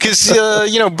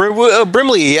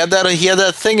Brimley he had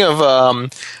that thing of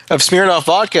Smirnoff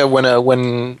vodka when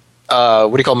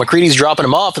what do you call it? MacReady's dropping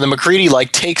him off, and then MacReady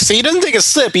he doesn't take a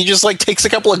sip. He just takes a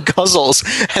couple of guzzles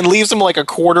and leaves him like a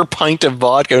quarter pint of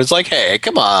vodka. It's like, hey,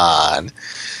 come on.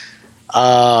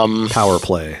 Power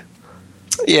play.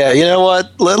 Yeah, you know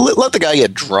what? Let the guy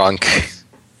get drunk.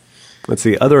 Let's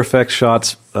see. Other effects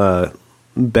shots.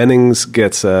 Bennings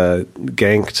gets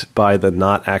ganked by the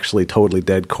not actually totally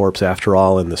dead corpse after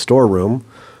all in the storeroom.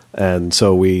 And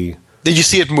so we... Did you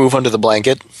see it move under the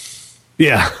blanket?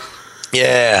 Yeah.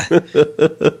 Yeah.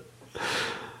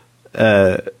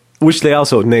 Which they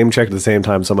also name-checked at the same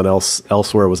time. Someone else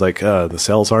elsewhere was like, the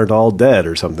cells aren't all dead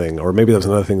or something. Or maybe that was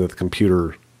another thing that the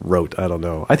computer wrote. I don't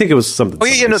know. I think it was something... Oh,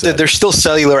 yeah, there's still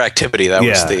cellular activity. That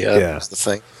was the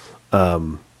thing.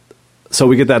 So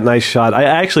we get that nice shot. I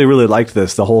actually really liked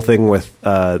this. The whole thing with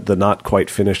the not quite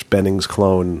finished Bennings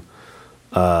clone.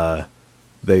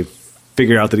 They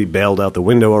figure out that he bailed out the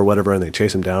window or whatever, and they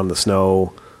chase him down in the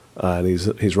snow. And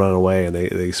he's running away, and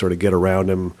they sort of get around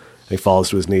him. He falls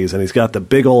to his knees, and he's got the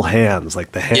big old hands.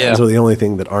 Like the hands are the only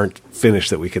thing that aren't finished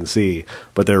that we can see,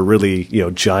 but they're really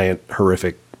giant,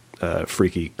 horrific,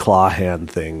 freaky claw hand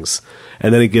things.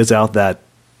 And then he gives out that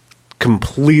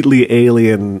completely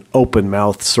alien open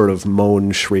mouth sort of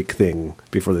moan shriek thing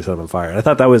before they set him on fire. And I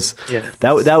thought that was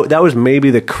that was maybe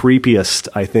the creepiest,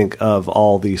 I think, of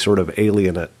all the sort of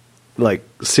alien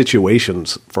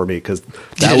situations for me, because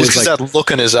that was that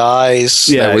look in his eyes.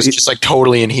 Yeah, that was just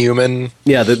totally inhuman.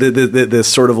 Yeah, this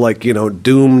sort of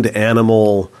doomed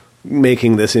animal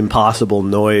making this impossible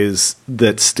noise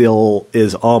that still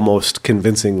is almost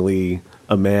convincingly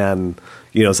a man.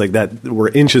 It's like that we're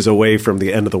inches away from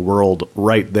the end of the world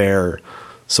right there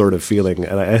sort of feeling.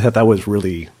 And I thought that was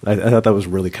really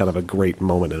kind of a great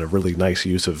moment and a really nice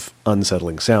use of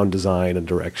unsettling sound design and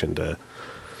direction to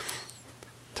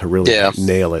really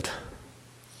nail it.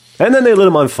 And then they lit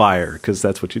him on fire, because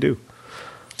that's what you do.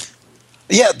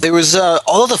 Yeah, there was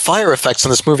all of the fire effects in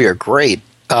this movie are great.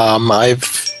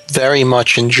 I've very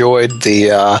much enjoyed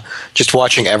the just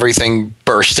watching everything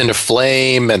burst into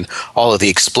flame and all of the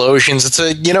explosions. It's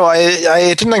it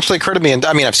didn't actually occur to me, and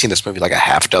I mean I've seen this movie like a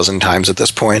half dozen times at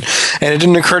this point, and it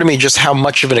didn't occur to me just how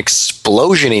much of an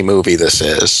explosion-y movie this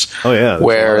is. Oh yeah,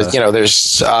 where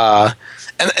there's and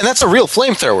that's a real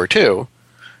flamethrower too.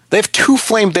 They have two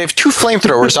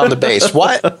flamethrowers on the base.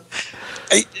 What?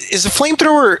 Is a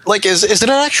flamethrower is it an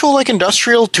actual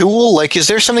industrial tool? Is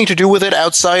there something to do with it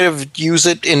outside of use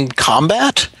it in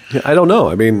combat? Yeah, I don't know.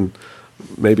 I mean,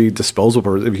 maybe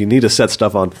disposable. If you need to set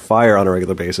stuff on fire on a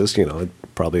regular basis, it'd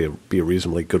probably be a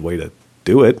reasonably good way to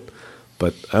do it.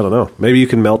 But I don't know. Maybe you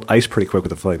can melt ice pretty quick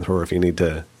with a flamethrower if you need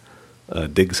to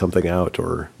dig something out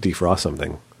or defrost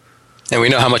something. And we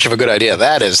know how much of a good idea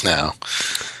that is now.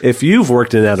 If you've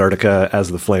worked in Antarctica as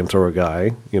the flamethrower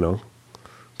guy,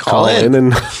 Call in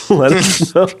and let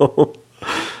us know.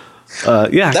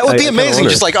 Yeah, that would be amazing.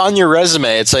 Just like on your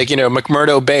resume, it's like,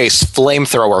 McMurdo base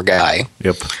flamethrower guy.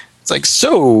 Yep. It's like,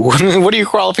 so what are your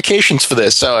qualifications for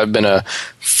this? So I've been a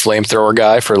flamethrower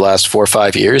guy for the last 4 or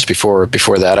 5 years. Before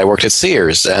that, I worked at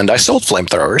Sears and I sold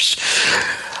flamethrowers.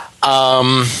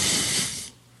 Can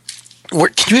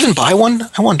you even buy one?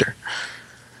 I wonder.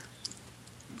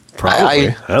 Probably.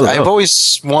 I don't know. I've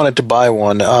always wanted to buy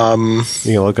one. You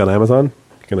gonna look on Amazon?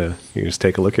 You just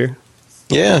take a look here?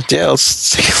 Yeah.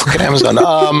 Let's take a look at Amazon.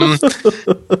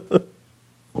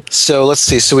 So let's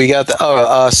see. So we got the.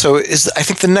 I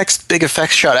think the next big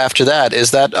effects shot after that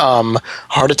is that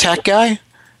heart attack guy,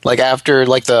 like after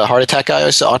the heart attack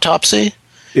guy's autopsy.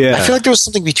 Yeah. I feel like there was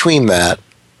something between that.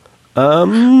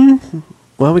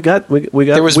 Well, we got.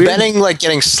 There was Benning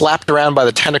getting slapped around by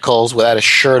the tentacles without a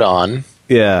shirt on.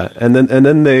 Yeah, and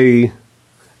then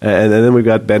we've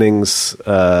got Benning's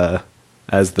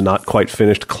as the not quite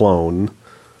finished clone,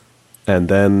 and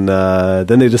then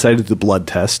they decided to do the blood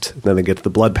test. And then they get to the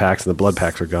blood packs, and the blood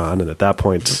packs are gone. And at that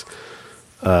point,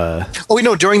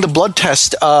 during the blood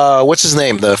test, what's his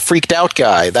name? The freaked out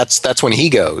guy. That's when he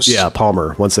goes. Yeah,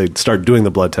 Palmer. Once they start doing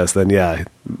the blood test, then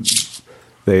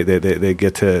they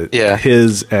get to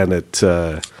his, and it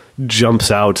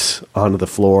jumps out onto the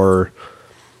floor.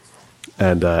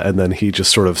 And then he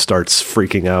just sort of starts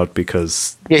freaking out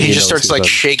because he just starts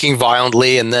shaking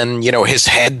violently, and then his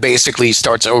head basically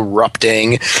starts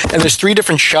erupting. And there's 3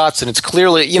 different shots, and it's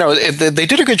clearly they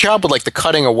did a good job with the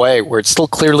cutting away, where it's still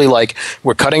clearly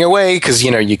we're cutting away because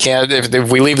you can't if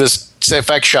we leave this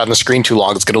effect shot on the screen too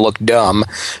long, it's going to look dumb.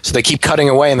 So they keep cutting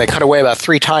away, and they cut away about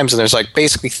 3 times, and there's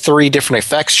basically 3 different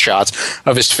effects shots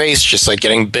of his face just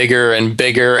getting bigger and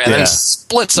bigger, and then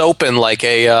splits open like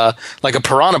a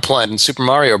piranha plant in Super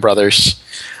Mario Brothers.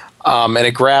 And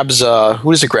it grabs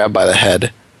who does it grab by the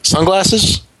head?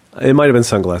 Sunglasses? It might have been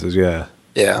sunglasses. Yeah.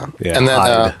 And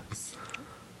then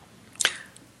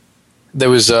there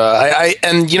was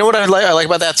and you know what I like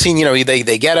about that scene?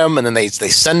 They get him, and then they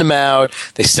send him out.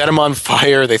 They set him on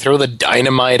fire. They throw the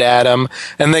dynamite at him,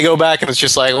 and they go back, and it's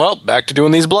just back to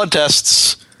doing these blood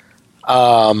tests.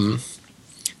 And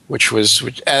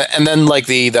then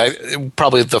the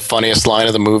probably the funniest line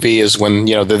of the movie is when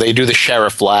they do the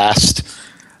sheriff last.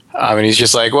 And he's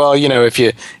just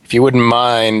if you wouldn't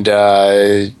mind,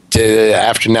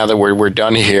 after now that we're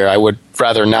done here, I would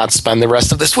rather not spend the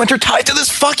rest of this winter tied to this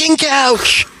fucking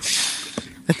couch.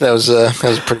 That was a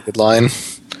pretty good line.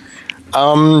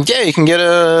 You can get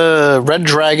a Red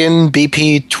Dragon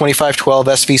BP 2512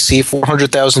 SVC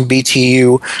 400,000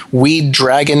 BTU Weed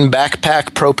Dragon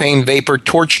Backpack Propane Vapor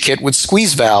Torch Kit with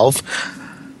squeeze valve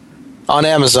on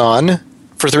Amazon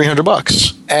for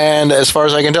 $300. And as far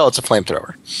as I can tell, it's a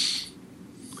flamethrower.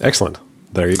 Excellent.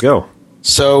 There you go.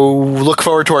 So look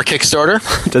forward to our Kickstarter.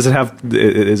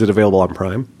 Is it available on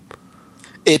Prime?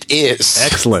 It is.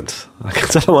 Excellent.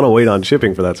 Because I don't want to wait on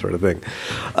shipping for that sort of thing.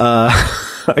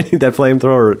 I need that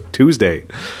flamethrower Tuesday.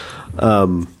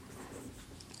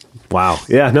 Wow.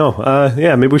 Yeah, no.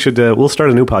 Maybe we should, we'll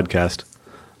start a new podcast.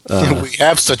 We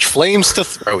have such flames to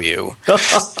throw you.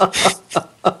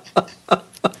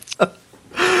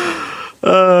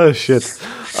 Oh, shit.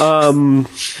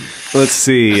 Let's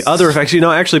see. Other effects.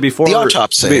 Actually, before the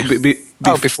autopsy.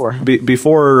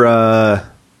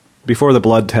 Before the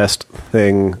blood test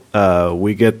thing,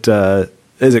 we get.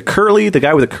 Is it Curly? The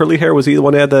guy with the curly hair, was he the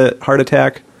one who had the heart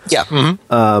attack? Yeah.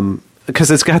 Mm-hmm.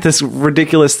 Because it's got this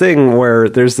ridiculous thing where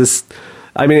there's this.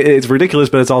 I mean, it's ridiculous,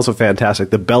 but it's also fantastic.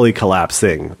 The belly collapse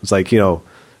thing. It's I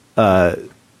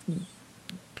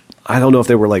don't know if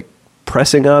they were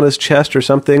pressing on his chest or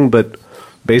something, but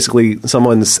basically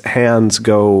someone's hands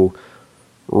go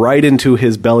right into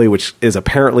his belly, which is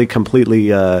apparently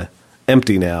completely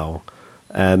empty now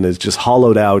and is just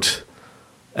hollowed out,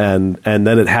 and then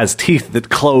it has teeth that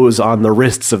close on the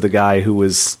wrists of the guy who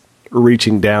was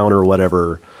reaching down or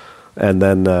whatever, and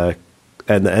then the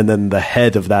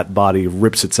head of that body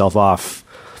rips itself off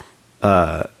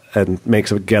and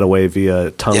makes a getaway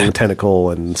via tongue, tentacle,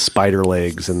 and spider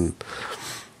legs, and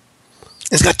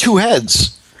it's got 2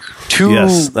 heads.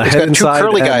 Yes, the head inside, 2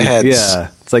 curly guy heads. Yeah,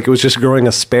 it's it was just growing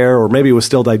a spare, or maybe it was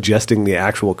still digesting the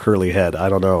actual curly head. I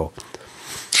don't know.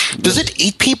 Does it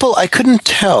eat people? I couldn't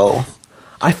tell.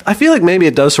 I feel like maybe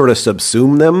it does sort of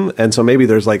subsume them, and so maybe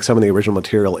there's some of the original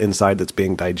material inside that's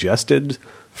being digested.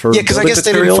 Because I guess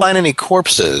they didn't find any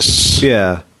corpses.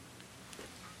 Yeah.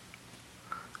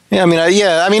 Yeah,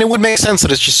 I mean, it would make sense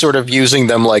that it's just sort of using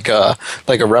them like a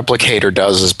replicator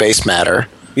does as base matter.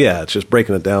 Yeah, it's just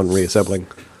breaking it down and reassembling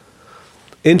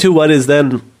into what is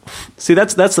then. See,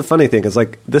 that's the funny thing. Is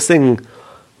this thing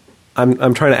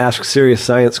I'm trying to ask serious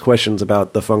science questions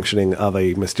about the functioning of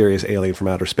a mysterious alien from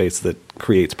outer space that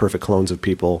creates perfect clones of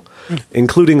people,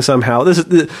 including somehow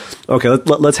okay.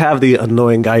 Let's have the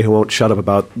annoying guy who won't shut up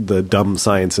about the dumb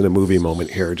science in a movie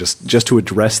moment here, just to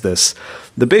address this.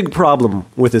 The big problem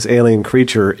with this alien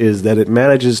creature is that it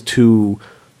manages to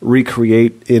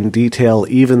recreate in detail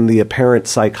even the apparent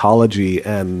psychology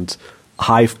and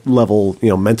high level,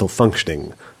 mental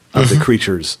functioning of the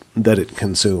creatures that it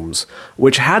consumes.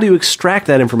 Which, how do you extract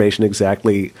that information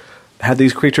exactly? Have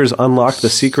these creatures unlocked the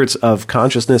secrets of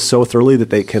consciousness so thoroughly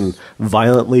that they can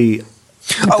violently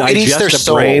digest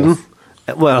a brain?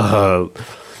 Well,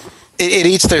 it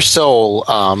eats their soul,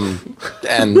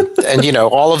 and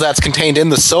all of that's contained in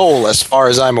the soul, as far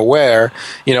as I'm aware.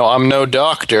 I'm no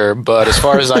doctor, but as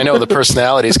far as I know, the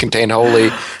personality is contained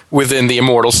wholly within the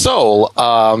immortal soul.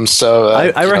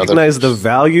 I recognize the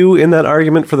value in that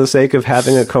argument for the sake of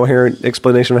having a coherent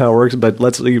explanation of how it works, but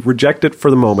let's reject it for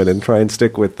the moment and try and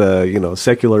stick with the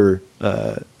secular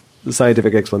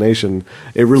scientific explanation.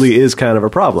 It really is kind of a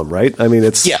problem, right? I mean,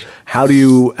 it's how do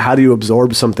you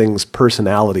absorb something's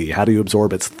personality? How do you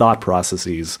absorb its thought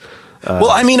processes?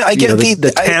 I get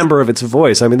the timbre of its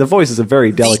voice. I mean, the voice is a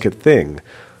very delicate thing.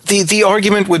 The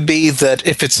argument would be that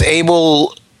if it's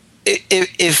able,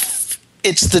 if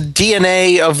it's the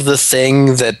DNA of the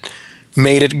thing that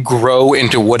made it grow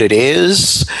into what it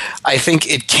is, I think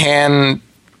it can,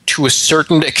 to a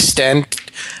certain extent,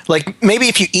 like maybe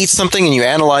if you eat something and you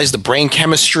analyze the brain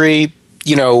chemistry,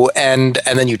 and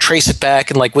then you trace it back,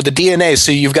 and like with the DNA,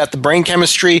 so you've got the brain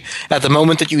chemistry at the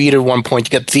moment that you eat at one point,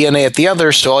 you get the DNA at the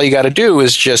other, so all you got to do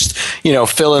is just,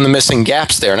 fill in the missing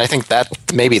gaps there. And I think that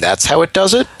maybe that's how it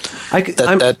does it.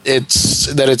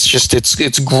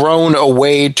 It's grown a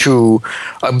way to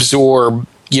absorb,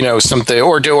 something,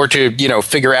 or to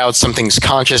figure out something's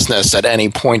consciousness at any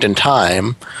point in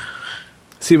time.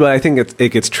 See, but I think it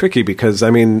gets tricky because,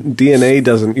 I mean, your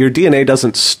DNA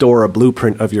doesn't store a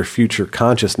blueprint of your future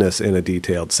consciousness in a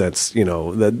detailed sense.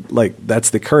 That's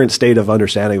the current state of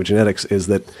understanding of genetics, is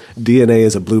that DNA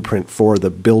is a blueprint for the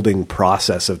building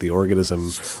process of the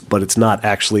organism, but it's not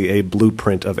actually a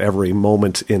blueprint of every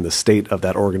moment in the state of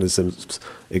that organism's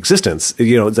existence.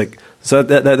 It's like, so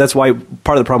that's why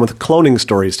part of the problem with cloning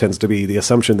stories tends to be the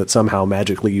assumption that somehow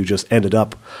magically you just ended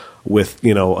up with,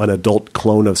 an adult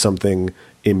clone of something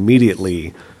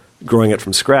immediately, growing it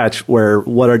from scratch, where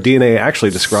what our DNA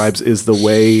actually describes is the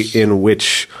way in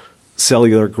which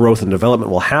cellular growth and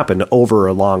development will happen over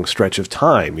a long stretch of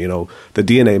time. The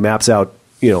DNA maps out,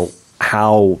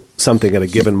 how something at a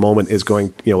given moment is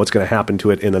going, what's going to happen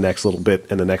to it in the next little bit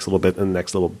and the next little bit and the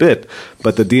next little bit.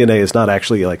 But the DNA is not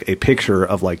actually like a picture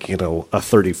of like, a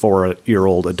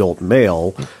 34-year-old adult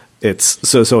male. It's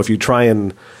so if you try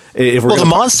and, the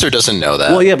monster doesn't know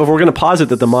that. Well, yeah, but we're going to posit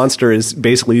that the monster is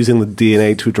basically using the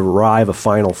DNA to derive a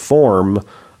final form,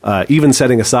 even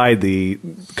setting aside the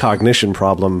cognition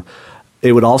problem.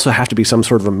 It would also have to be some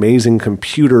sort of amazing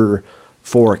computer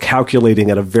for calculating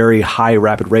at a very high,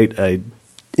 rapid rate a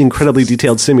incredibly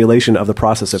detailed simulation of the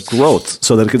process of growth,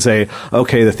 so that it could say,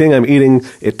 okay, the thing I'm eating,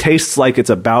 it tastes like it's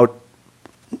about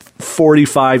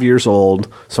 45 years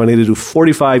old, so I need to do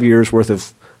 45 years worth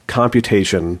of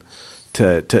computation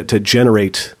to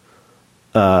generate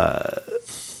the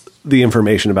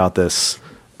information about this,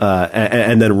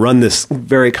 and then run this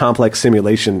very complex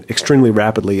simulation extremely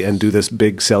rapidly and do this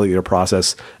big cellular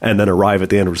process and then arrive at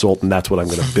the end result, and that's what I'm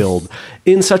going to build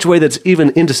in such a way that's even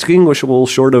indistinguishable,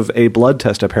 short of a blood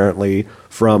test apparently,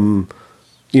 from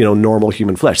normal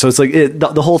human flesh. So it's like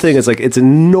the whole thing is like it's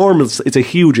enormous. It's a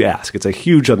huge ask. It's a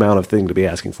huge amount of thing to be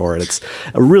asking for, and it's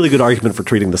a really good argument for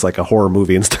treating this like a horror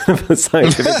movie instead of a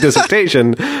scientific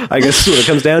dissertation. I guess is what it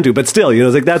comes down to. But still,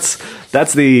 it's like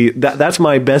that's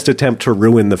my best attempt to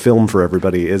ruin the film for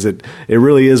everybody. Is it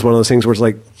really is one of those things where it's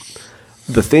like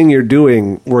the thing you're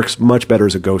doing works much better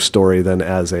as a ghost story than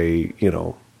as a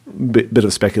bit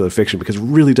of speculative fiction, because it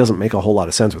really doesn't make a whole lot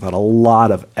of sense without a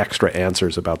lot of extra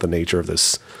answers about the nature of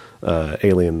this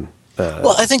alien.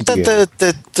 Well, I think that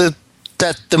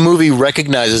the movie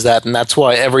recognizes that, and that's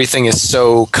why everything is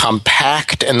so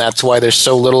compact, and that's why there's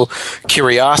so little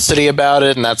curiosity about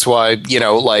it, and that's why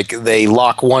like they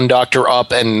lock one doctor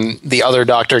up and the other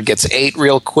doctor gets 8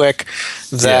 real quick.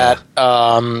 That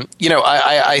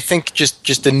I think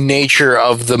just the nature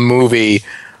of the movie.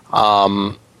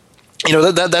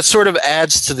 That sort of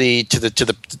adds to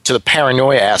the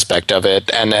paranoia aspect of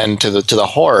it, and to the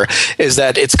horror, is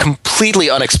that it's completely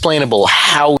unexplainable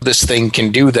how this thing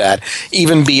can do that,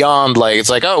 even beyond like it's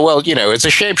like, oh well, it's a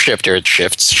shapeshifter, it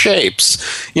shifts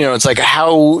shapes, it's like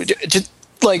how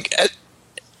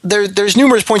there's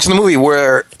numerous points in the movie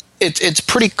where it's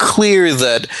pretty clear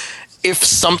that if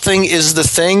something is the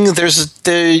thing,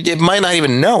 it might not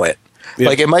even know it. Yeah.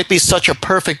 Like, it might be such a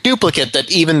perfect duplicate that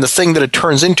even the thing that it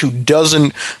turns into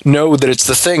doesn't know that it's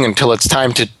the thing until it's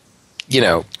time to,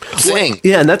 thing.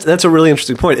 Yeah, and that's a really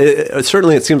interesting point.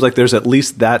 Certainly, it seems like there's at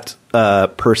least that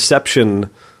perception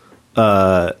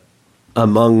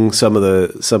among some of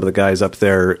the guys up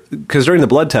there. Because during the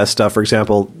blood test stuff, for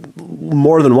example,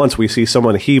 more than once we see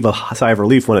someone heave a sigh of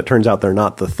relief when it turns out they're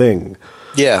not the thing.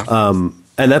 Yeah.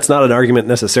 And that's not an argument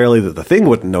necessarily that the thing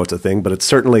wouldn't know it's a thing, but it's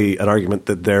certainly an argument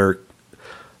that they're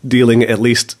dealing, at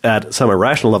least at some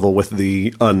irrational level, with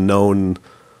the unknown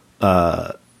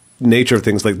nature of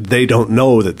things. Like, they don't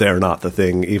know that they're not the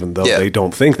thing, even though they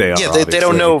don't think they are. Yeah, they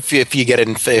don't know if you get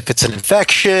if it's an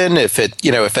infection, if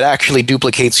it actually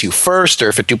duplicates you first, or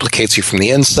if it duplicates you from the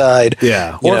inside.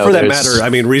 Yeah, or for that matter, I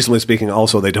mean, reasonably speaking,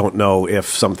 also they don't know if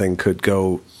something could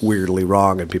go weirdly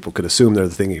wrong, and people could assume they're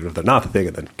the thing, even if they're not the thing,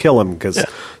 and then kill them, because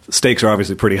the stakes are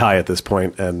obviously pretty high at this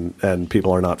point, and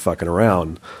people are not fucking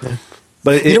around. Yeah.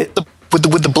 But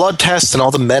with the blood tests and all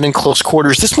the men in close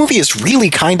quarters, this movie is really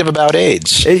kind of about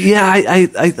AIDS.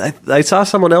 I saw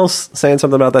someone else saying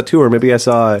something about that too, or maybe I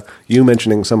saw you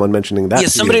someone mentioning that. Yeah,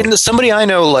 somebody I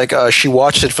know, like, she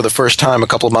watched it for the first time a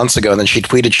couple of months ago, and then she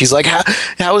tweeted, she's like,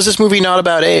 how is this movie not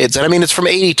about AIDS? And I mean, it's from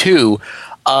 1982.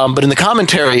 But in the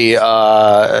commentary,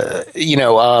 what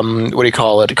do you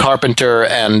call it? Carpenter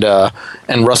and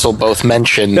Russell both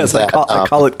mentioned that. I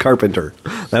call it Carpenter.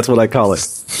 That's what I call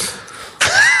it.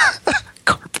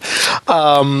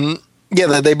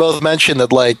 They both mentioned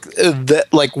that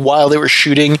like while they were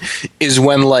shooting is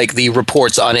when like the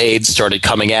reports on AIDS started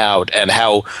coming out, and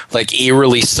how like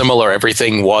eerily similar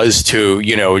everything was to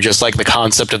just like the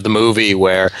concept of the movie,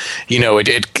 where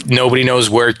it nobody knows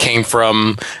where it came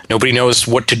from, nobody knows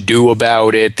what to do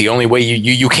about it. The only way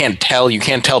you can't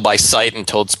tell by sight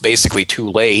until it's basically too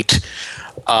late.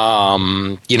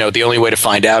 The only way to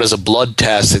find out is a blood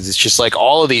test. It's just like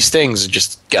all of these things are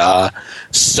just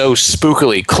so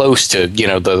spookily close to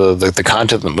the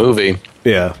content of the movie.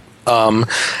 Yeah. And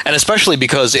especially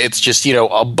because it's just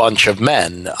a bunch of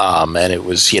men. And it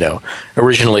was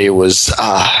originally it was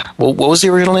what was the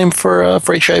original name for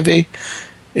HIV?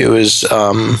 It was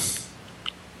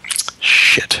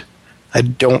shit. I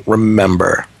don't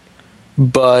remember,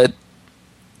 but.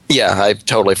 Yeah, I've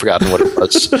totally forgotten what it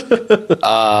was.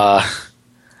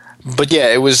 But yeah,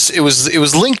 it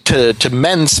was linked to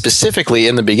men specifically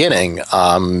in the beginning,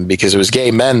 because it was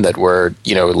gay men that were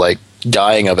like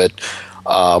dying of it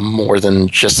more than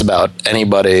just about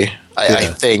anybody. I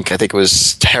think it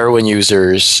was heroin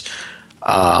users.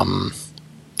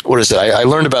 What is it? I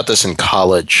learned about this in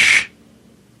college.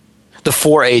 The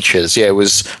 4 H's. Yeah, it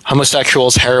was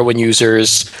homosexuals, heroin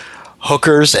users,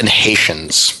 hookers, and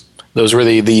Haitians. Those were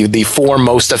the 4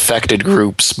 most affected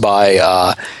groups by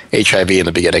HIV in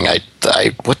the beginning.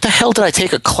 What the hell did I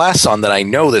take a class on that I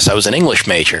know this? I was an English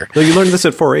major. No, you learned this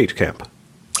at 4-H camp.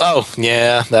 Oh,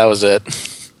 yeah, that was it.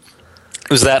 It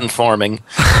was that and farming.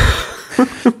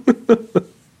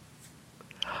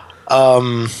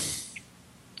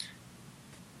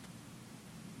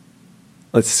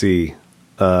 Let's see.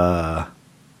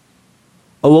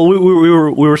 Well, we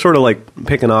were sort of like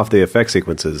picking off the effect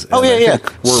sequences. Oh yeah.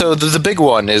 So the big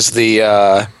one is the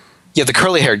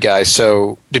curly haired guy.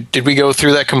 So did we go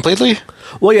through that completely?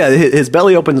 Well, yeah, his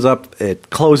belly opens up.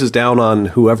 It closes down on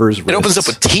whoever's wrists. It opens up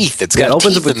with teeth. It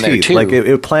opens up with teeth in there too. Like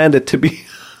it planned it to be,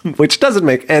 which doesn't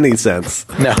make any sense.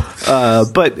 No.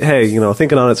 But hey,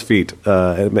 thinking on its feet,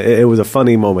 it was a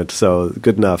funny moment. So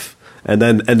good enough. And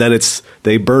then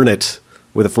they burn it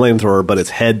with a flamethrower, but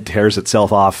its head tears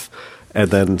itself off. And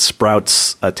then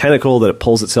sprouts a tentacle that it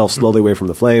pulls itself slowly away from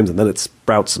the flames, and then it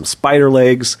sprouts some spider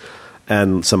legs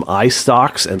and some eye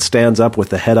stalks and stands up with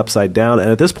the head upside down. And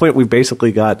at this point, we've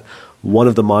basically got one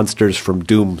of the monsters from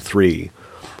Doom 3.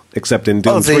 Except in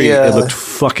Doom 3, it looked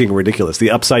fucking ridiculous.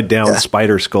 The upside down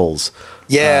spider skulls.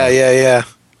 Yeah.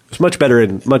 It's much better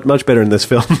in this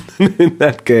film than in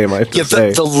that game, I have to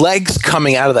say. The legs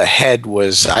coming out of the head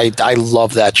was I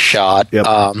love that shot. Yep.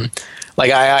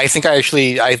 Like I think I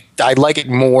like it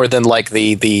more than like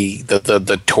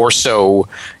the torso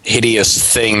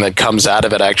hideous thing that comes out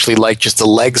of it. I actually like just the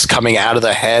legs coming out of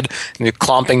the head and you're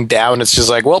clomping down. It's just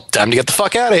like, well, time to get the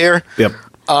fuck out of here. Yep.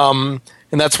 And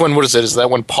that's when, what is it? Is that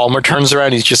when Palmer turns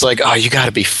around? He's just like, oh, you got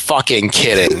to be fucking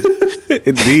kidding.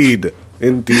 Indeed.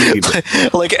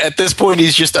 Like at this point,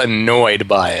 he's just annoyed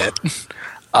by it.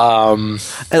 And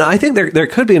I think there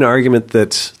could be an argument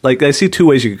that, like, I see 2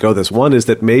 ways you could go this. One is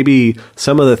that maybe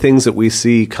some of the things that we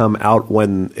see come out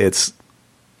when it's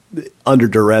under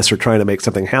duress or trying to make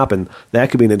something happen, that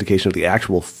could be an indication of the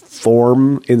actual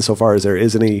form, insofar as there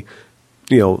is any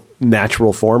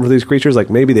natural form for these creatures. Like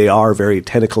maybe they are very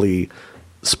tentacly,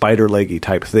 spider-leggy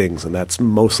type things, and that's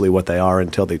mostly what they are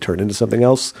until they turn into something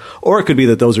else. Or it could be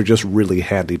that those are just really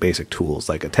handy basic tools.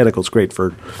 Like a tentacle's great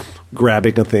for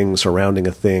grabbing a thing, surrounding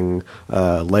a thing.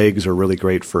 Legs are really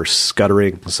great for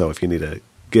scuttering. So if you need to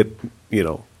get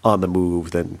on the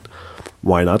move, then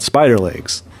why not spider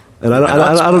legs? And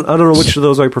I don't know which of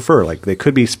those I prefer. Like they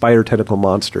could be spider tentacle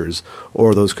monsters,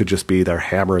 or those could just be their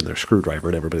hammer and their screwdriver,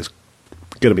 and everybody's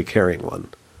going to be carrying one.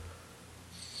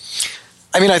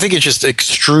 I mean, I think it just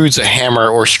extrudes a hammer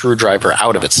or screwdriver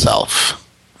out of itself.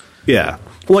 Yeah.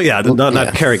 Well, yeah,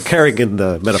 not carrying in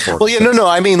the metaphor. Well, yeah, no.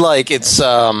 I mean, like it's.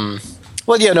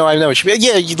 Well, yeah, no, I know what you mean.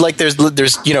 Yeah, like there's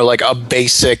like a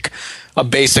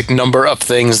basic number of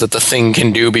things that the thing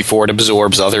can do before it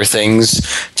absorbs other things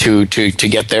to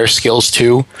get their skills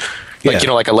to.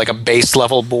 Like like a base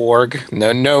level Borg.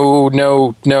 No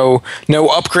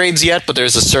upgrades yet, but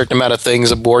there's a certain amount of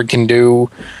things a Borg can do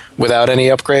without any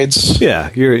upgrades. Yeah,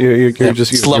 you're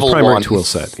just your primary 1 tool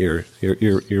set.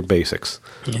 Your basics.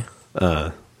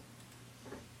 Yeah.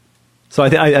 So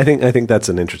I think that's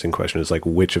an interesting question. Is like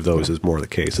which of those is more the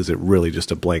case? Is it really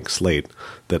just a blank slate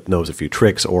that knows a few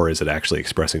tricks, or is it actually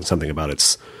expressing something about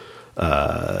its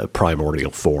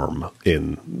primordial form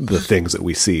in the things that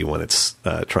we see when it's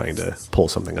trying to pull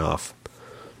something off?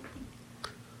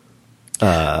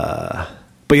 But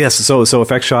yes, so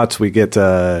effect shots we get.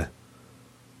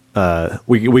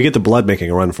 We get the blood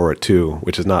making a run for it too,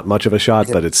 which is not much of a shot,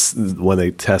 but it's when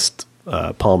they test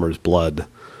Palmer's blood.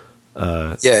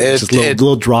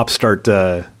 Little drops start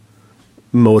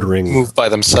motoring, move by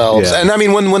themselves. Yeah. And I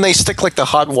mean, when they stick like the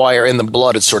hot wire in the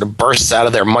blood, it sort of bursts out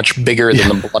of there much bigger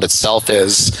than the blood itself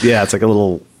is. Yeah, it's like a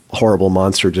little horrible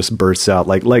monster just bursts out,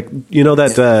 like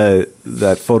that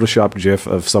Photoshop GIF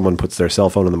of someone puts their cell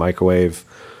phone in the microwave.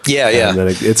 Yeah. And then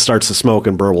it starts to smoke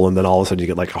and burble, and then all of a sudden you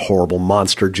get like a horrible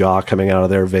monster jaw coming out of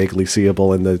there, vaguely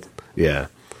seeable in the Yeah,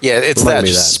 it's that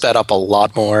just sped up a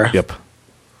lot more. Yep.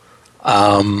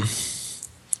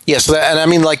 Yeah, so and I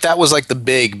mean, like that was like the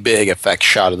big effect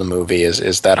shot of the movie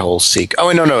is that whole sequence.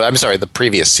 Oh, no, I'm sorry, the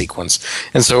previous sequence.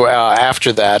 And so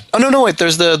after that, wait,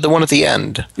 there's the one at the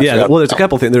end. There's a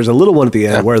couple things. There's a little one at the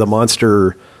end where the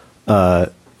monster,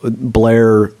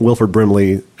 Wilford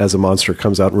Brimley as a monster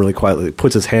comes out and really quietly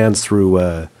puts his hands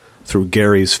through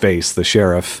Gary's face, the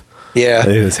sheriff. Yeah,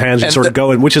 and his hands just sort of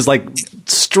going, which is like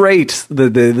straight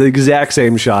the exact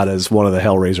same shot as one of the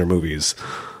Hellraiser movies.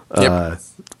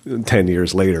 10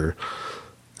 years later.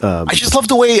 I just love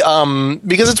the way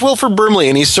because it's Wilford Brimley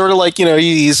and he's sort of like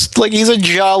he's a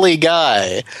jolly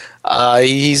guy.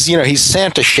 He's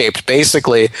Santa shaped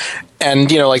basically,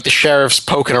 and like the sheriff's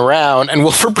poking around and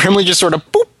Wilford Brimley just sort of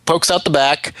pokes out the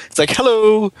back. It's like,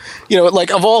 hello,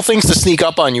 like of all things to sneak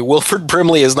up on you, Wilford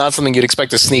Brimley is not something you'd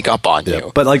expect to sneak up on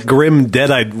you. But like grim,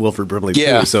 dead-eyed Wilford Brimley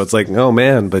too. So it's like, oh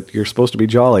man, but you're supposed to be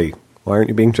jolly. Why aren't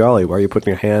you being jolly? Why are you putting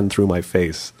your hand through my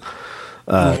face?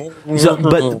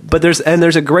 But there's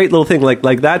a great little thing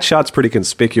like that shot's pretty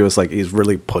conspicuous. Like he's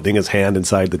really putting his hand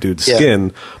inside the dude's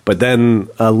skin. But then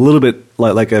a little bit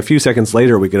like a few seconds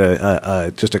later, we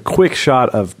get just a quick shot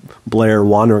of Blair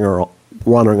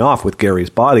wandering off with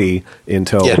Gary's body in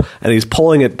tow, and he's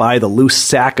pulling it by the loose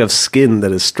sack of skin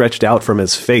that is stretched out from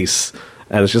his face,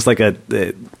 and it's just like a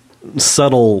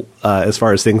subtle as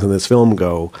far as things in this film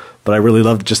go. But I really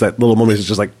loved just that little moment. It's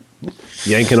just like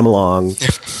yanking him along.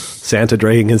 Santa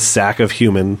dragging his sack of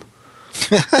human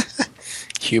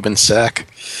sack.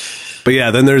 But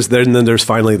yeah, then there's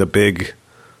finally the big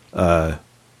final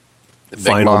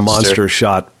monster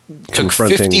shot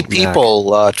confronting 50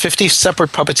 people, 50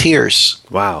 separate puppeteers.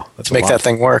 Wow, that's to make that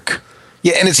thing work.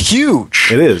 Yeah, and it's huge.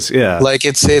 It is, yeah. Like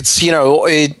it's sort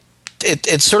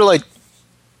of like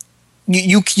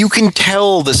you can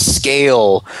tell the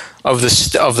scale of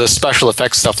the special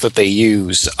effects stuff that they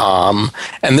use,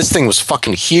 and this thing was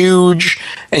fucking huge,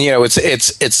 and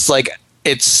it's like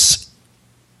it's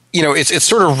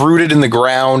sort of rooted in the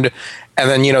ground, and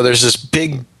then there's this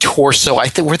big torso. I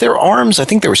think were there arms? I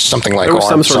think there was something like arms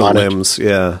some sort on of limbs,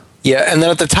 yeah, and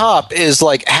then at the top is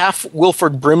like half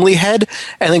Wilford Brimley head,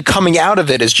 and then coming out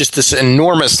of it is just this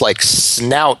enormous like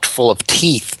snout full of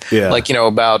teeth, like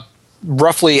about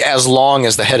roughly as long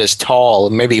as the head is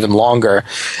tall, maybe even longer.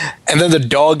 And then the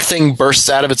dog thing bursts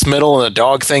out of its middle, and the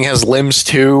dog thing has limbs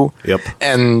too. Yep.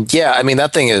 And yeah, I mean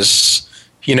that thing is,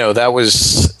 that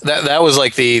was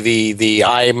like the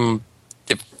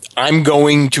I'm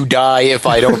going to die if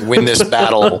I don't win this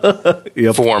battle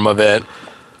form of it.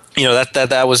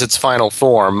 That was its final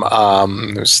form.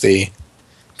 It was if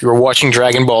you were watching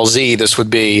Dragon Ball Z, this would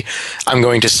be, I'm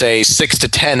going to say, 6 to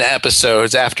 10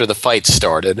 episodes after the fight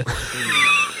started.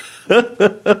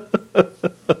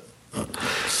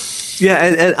 Yeah,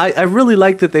 and I really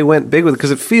like that they went big with it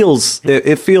because it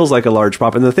feels like a large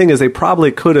prop. And the thing is, they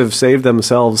probably could have saved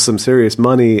themselves some serious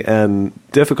money and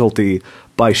difficulty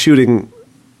by shooting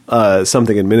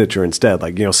something in miniature instead.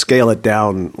 Like, scale it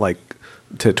down like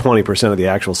to 20% of the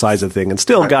actual size of the thing, and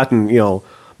still gotten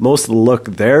most of the look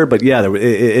there. But yeah,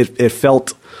 it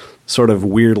felt sort of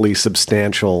weirdly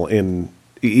substantial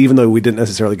even though we didn't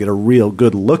necessarily get a real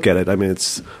good look at it. I mean,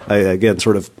 it's, again,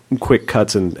 sort of quick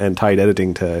cuts and tight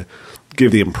editing to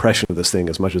give the impression of this thing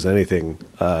as much as anything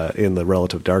in the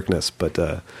relative darkness. But,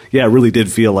 yeah, it really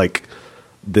did feel like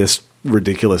this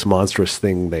ridiculous, monstrous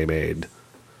thing they made.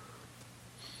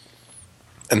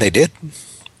 And they did.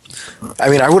 I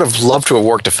mean, I would have loved to have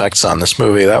worked effects on this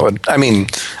movie.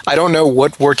 I don't know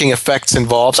what working effects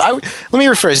involves. Let me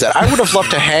rephrase that. I would have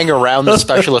loved to hang around the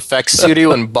special effects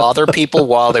studio and bother people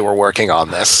while they were working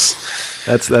on this.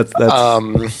 That's the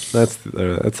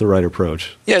right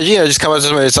approach. Yeah, just come up to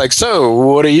somebody. It's like, so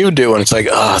what are you doing? It's like,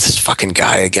 oh, this fucking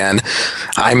guy again.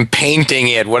 I'm painting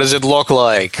it. What does it look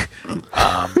like?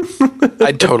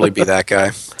 I'd totally be that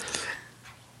guy.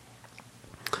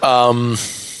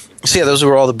 So yeah, those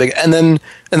were all the big, and then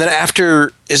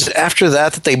after, is it after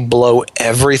that they blow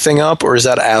everything up, or is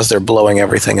that as they're blowing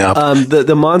everything up?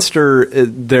 The monster,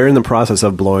 they're in the process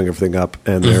of blowing everything up,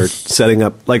 and they're setting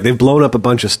up, like, they've blown up a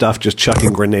bunch of stuff, just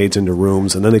chucking grenades into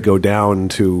rooms, and then they go down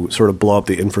to sort of blow up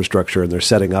the infrastructure, and they're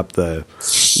setting up the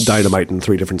dynamite in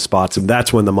 3 different spots, and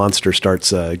that's when the monster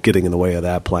starts getting in the way of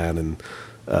that plan,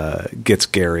 and gets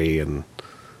Gary and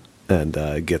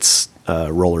gets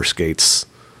roller skates.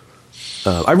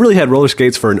 I really had roller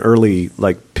skates for an early,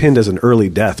 like, pinned as an early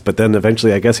death, but then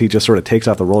eventually I guess he just sort of takes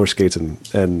off the roller skates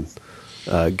and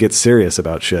gets serious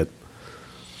about shit.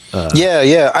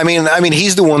 Yeah. I mean,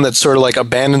 he's the one that sort of like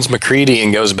abandons MacReady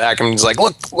and goes back and is like,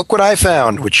 look what I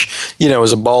found, which,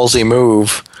 is a ballsy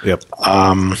move. Yep.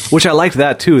 Which I liked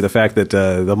that too, the fact that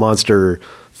the monster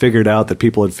figured out that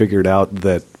people had figured out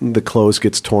that the clothes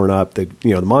gets torn up. That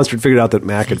the monster had figured out that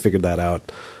Mac had figured that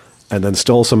out, and then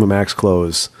stole some of Mac's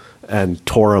clothes and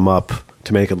tore them up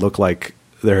to make it look like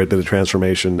there had been a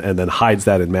transformation, and then hides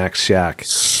that in Mac's shack.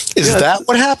 Is that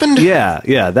what happened? Yeah,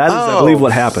 that is, I believe,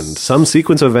 what happened. Some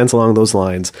sequence of events along those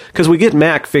lines, because we get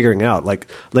Mac figuring out, like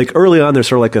early on, there's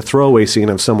sort of like a throwaway scene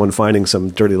of someone finding some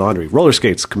dirty laundry. Roller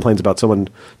Skates complains about someone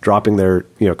dropping their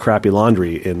crappy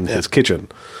laundry in his kitchen,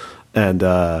 and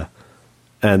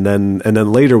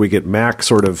then later we get Mac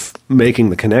sort of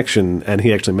making the connection, and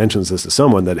he actually mentions this to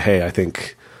someone that, hey, I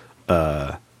think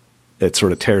it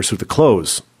sort of tears through the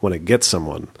clothes when it gets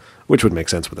someone, which would make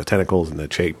sense with the tentacles and the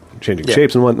changing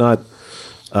shapes and whatnot.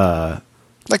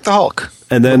 Like the Hulk.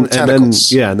 And then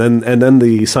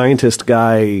the scientist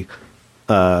guy,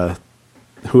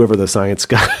 whoever the science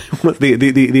guy,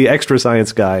 the extra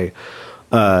science guy,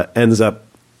 ends up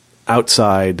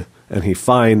outside, and he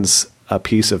finds a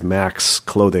piece of Mac's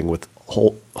clothing with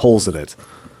holes in it.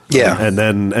 Yeah, and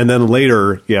then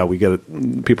later, we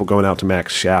get people going out to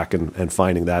Mac's shack and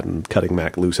finding that and cutting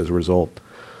Mac loose as a result.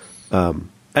 And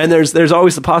there's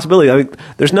always the possibility. I mean,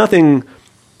 there's nothing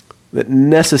that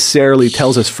necessarily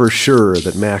tells us for sure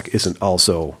that Mac isn't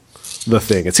also the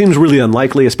Thing. It seems really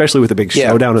unlikely, especially with the big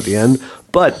showdown at the end.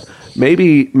 But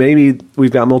maybe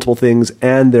we've got multiple things,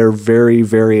 and they're very,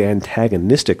 very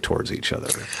antagonistic towards each other.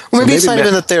 Well, maybe it's not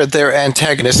even that they're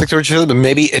antagonistic towards each other, but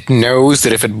maybe it knows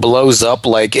that if it blows up,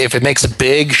 like if it makes a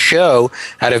big show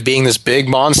out of being this big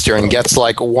monster and gets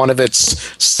like one of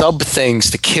its sub things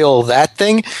to kill that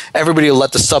thing, everybody will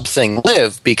let the sub thing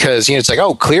live because it's like,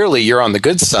 oh, clearly you're on the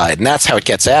good side, and that's how it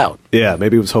gets out. Yeah,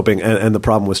 maybe it was hoping, and the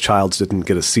problem was Childs didn't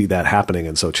get to see that happening,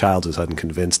 and so Childs is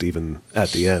unconvinced even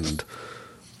at the end.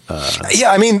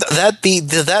 I mean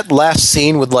that last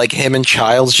scene with like him and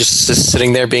Childs just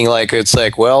sitting there being like, it's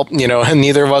like, well,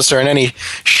 neither of us are in any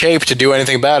shape to do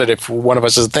anything about it. If one of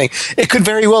us is a thing, it could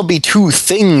very well be two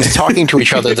things talking to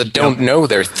each other that don't know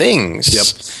they're things. Yep.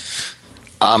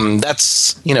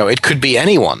 That's it could be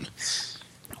anyone.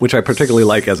 Which I particularly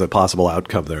like as a possible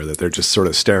outcome there, that they're just sort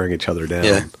of staring each other down.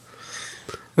 Yeah.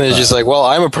 And it's just like, well,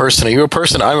 I'm a person. Are you a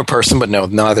person? I'm a person. But no,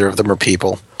 neither of them are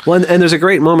people. Well, and there's a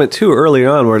great moment, too, early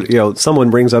on where,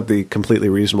 someone brings up the completely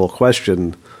reasonable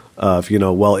question of,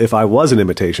 well, if I was an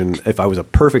imitation, if I was a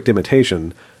perfect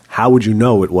imitation, how would you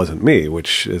know it wasn't me?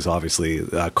 Which is obviously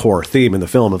a core theme in the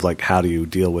film of, like, how do you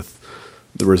deal with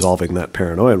the resolving that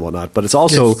paranoia and whatnot. But it's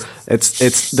also,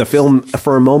 it's the film,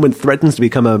 for a moment, threatens to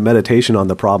become a meditation on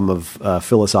the problem of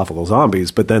philosophical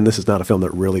zombies. But then this is not a film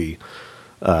that really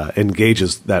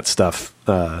engages that stuff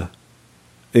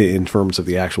in terms of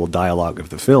the actual dialogue of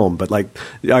the film. But like,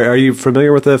 are you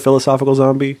familiar with the philosophical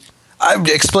zombie?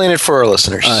 Explain it for our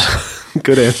listeners.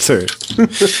 Good answer.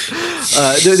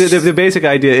 The basic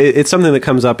idea, it's something that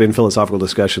comes up in philosophical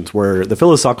discussions where the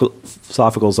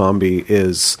philosophical zombie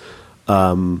is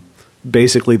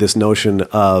basically this notion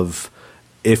of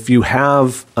if you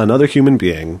have another human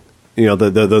being,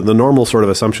 the normal sort of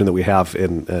assumption that we have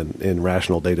in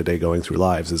rational day-to-day going through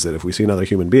lives is that if we see another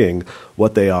human being,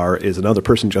 what they are is another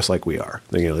person just like we are.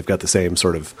 They've got the same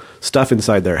sort of stuff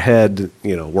inside their head.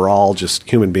 We're all just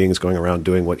human beings going around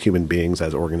doing what human beings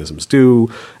as organisms do,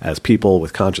 as people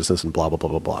with consciousness and blah, blah, blah,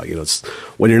 blah, blah. It's,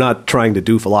 when you're not trying to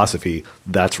do philosophy,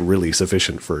 that's really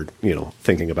sufficient for,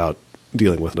 thinking about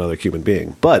dealing with another human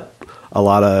being. But a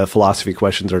lot of philosophy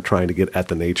questions are trying to get at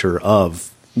the nature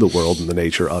of the world and the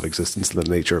nature of existence and the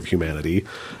nature of humanity.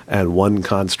 And one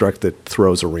construct that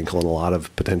throws a wrinkle in a lot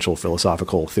of potential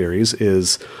philosophical theories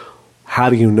is, how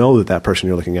do you know that that person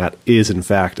you're looking at is in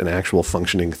fact an actual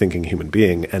functioning, thinking human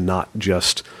being and not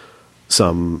just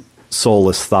some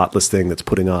soulless, thoughtless thing that's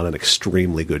putting on an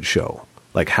extremely good show?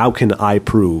 Like, how can I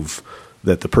prove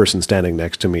that the person standing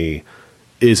next to me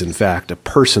is in fact a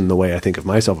person the way I think of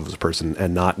myself as a person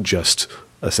and not just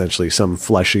essentially some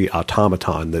fleshy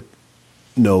automaton that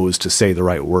knows to say the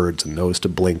right words and knows to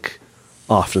blink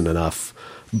often enough,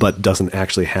 but doesn't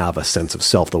actually have a sense of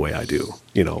self the way I do.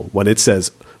 When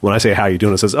I say, how you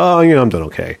doing? It says, oh, I'm doing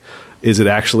okay. Is it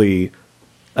actually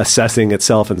assessing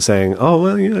itself and saying, oh,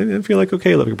 well, I feel like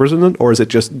okay, like a person? Or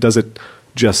does it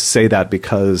just say that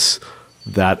because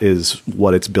that is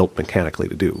what it's built mechanically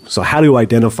to do? So how do you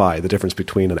identify the difference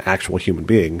between an actual human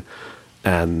being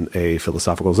and a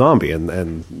philosophical zombie?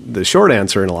 And the short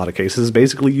answer in a lot of cases is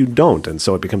basically you don't. And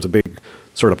so it becomes a big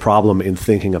sort of problem in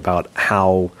thinking about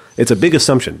how it's a big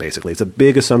assumption, basically. It's a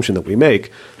big assumption that we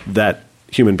make that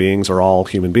human beings are all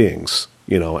human beings,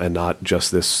 and not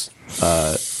just this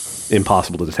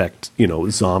impossible to detect,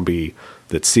 zombie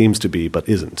that seems to be but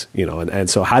isn't, and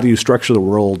so how do you structure the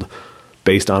world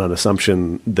based on an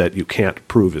assumption that you can't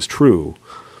prove is true?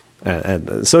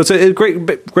 And so it's a great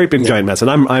big giant mess, and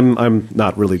I'm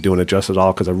not really doing it justice at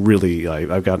all because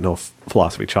I've got no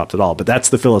philosophy chops at all. But that's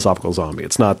the philosophical zombie.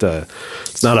 It's not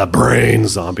a brain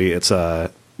zombie. It's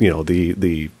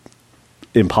the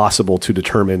impossible to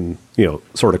determine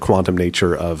sort of quantum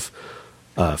nature of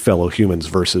fellow humans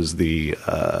versus the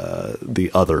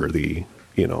other, the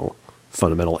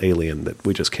fundamental alien that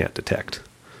we just can't detect.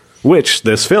 Which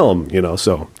this film,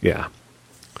 so yeah.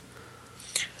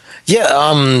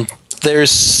 Yeah,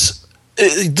 there's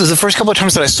the first couple of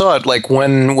times that I saw it, like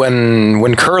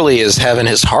when Curly is having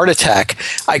his heart attack,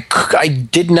 I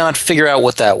did not figure out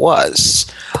what that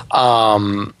was,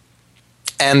 and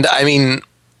I mean,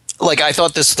 like I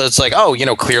thought that's like, oh,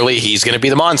 clearly he's going to be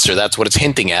the monster. That's what it's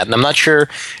hinting at, and I'm not sure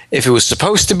if it was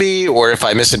supposed to be or if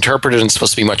I misinterpreted and it's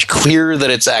supposed to be much clearer that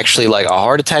it's actually like a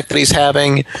heart attack that he's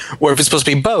having, or if it's supposed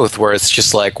to be both, where it's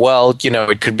just like, well,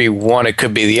 it could be one, it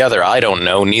could be the other. I don't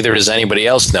know. Neither does anybody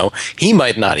else know. He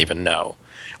might not even know.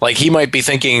 Like he might be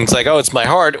thinking it's like, oh, it's my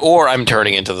heart, or I'm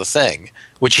turning into the thing,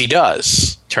 which he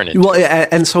does turn into. Well,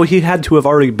 and so he had to have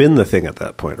already been the thing at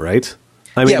that point, right?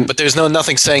 I mean, yeah, but there's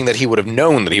nothing saying that he would have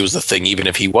known that he was the thing, even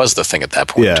if he was the thing at that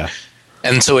point. Yeah.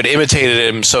 And so it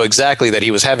imitated him so exactly that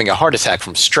he was having a heart attack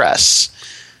from stress.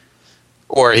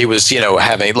 Or he was,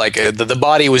 having, like, the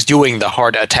body was doing the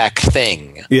heart attack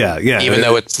thing. Yeah. Even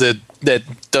though that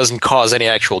doesn't cause any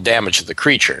actual damage to the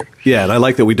creature. Yeah, and I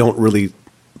like that we don't really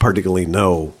particularly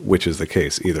know which is the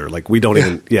case either. Like, we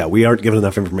don't we aren't given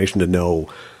enough information to know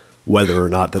whether or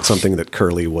not that's something that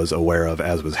Curly was aware of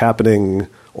as was happening,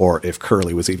 or if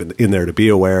Curly was even in there to be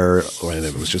aware, or if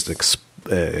it was just an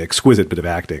exquisite bit of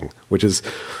acting, which is,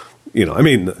 I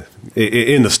mean,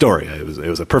 in the story, it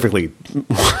was a perfectly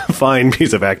fine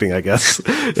piece of acting, I guess,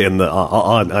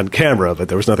 on camera, but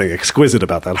there was nothing exquisite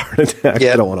about that heart attack.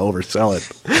 Yeah. I don't want to oversell it.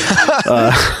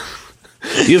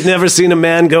 You've never seen a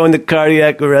man go into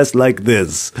cardiac arrest like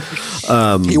this.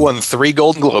 He won 3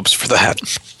 Golden Globes for that.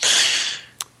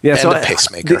 Yeah, and so a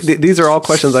pacemaker. These are all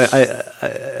questions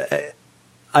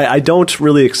I don't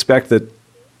really expect the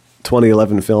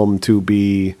 2011 film to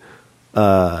be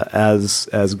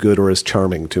as good or as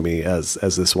charming to me as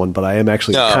this one, but I am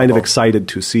actually kind of excited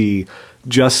to see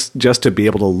just to be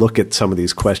able to look at some of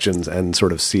these questions and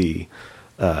sort of see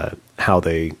how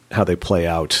they play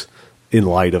out in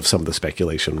light of some of the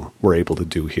speculation we're able to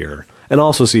do here, and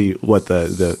also see what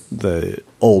the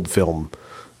old film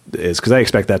is, because I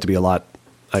expect that to be a lot,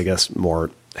 I guess,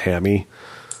 more hammy.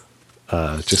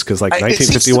 Just because, like,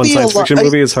 1951 science fiction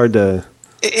movie is hard to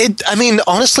I mean,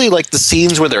 honestly, like the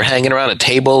scenes where they're hanging around a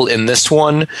table in this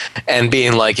one and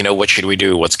being like, what should we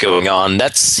do? What's going on?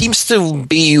 That seems to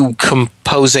be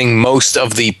composing most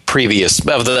of the previous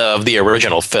of the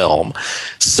original film.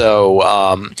 So,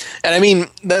 and I mean,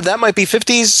 that might be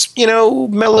 50s,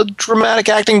 melodramatic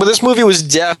acting, but this movie was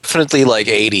definitely like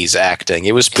 80s acting.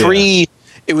 It was pre. Yeah.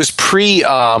 It was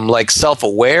like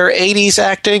self-aware 80s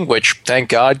acting, which thank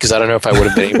God, because I don't know if I would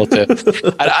have been able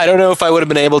to. I don't know if I would have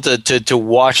been able to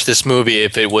watch this movie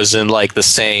if it was in like the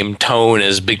same tone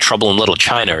as Big Trouble in Little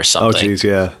China or something. Oh, geez,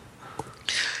 yeah.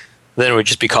 Then it would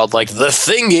just be called like The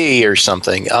Thingy or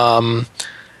something.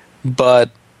 But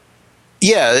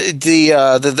yeah,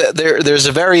 there's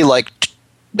a very like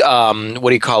what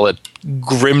do you call it?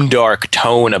 Grimdark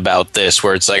tone about this,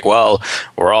 where it's like, well,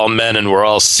 we're all men and we're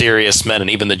all serious men, and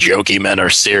even the jokey men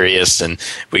are serious, and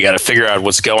we got to figure out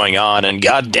what's going on, and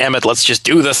god damn it, let's just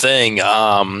do the thing,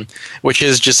 which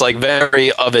is just like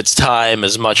very of its time,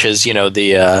 as much as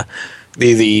the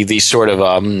sort of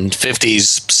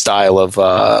 50s style of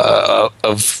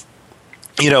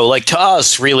like to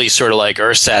us really sort of like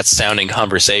ersatz sounding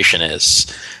conversation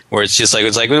is. Where it's just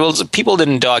like, well, people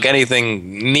didn't talk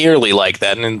anything nearly like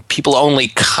that, and people only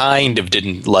kind of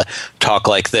didn't talk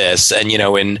like this. And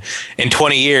in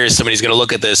 20 years, somebody's going to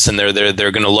look at this, and they're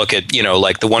going to look at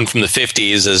like the one from the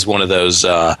 50s as one of those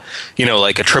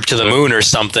like A Trip to the Moon or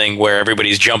something, where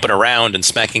everybody's jumping around and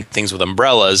smacking things with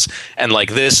umbrellas, and like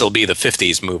this will be the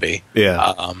 50s movie.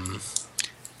 Yeah.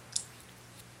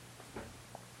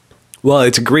 Well,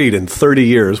 it's agreed. In 30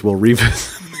 years, we'll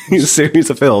revisit series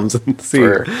of films and see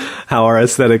how our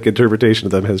aesthetic interpretation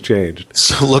of them has changed.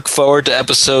 So look forward to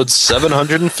episode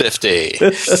 750.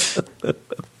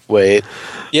 Wait.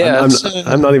 Yeah.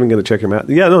 I'm not even going to check your math.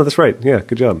 Yeah, no, that's right. Yeah,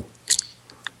 good job.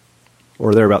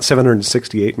 Or they're about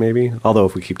 768 maybe. Although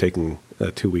if we keep taking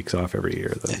 2 weeks off every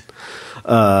year,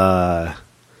 then...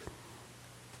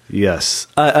 Yes.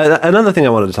 Another thing I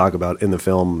wanted to talk about in the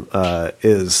film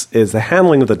is the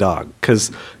handling of the dog.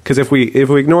 Because if we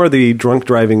ignore the drunk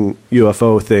driving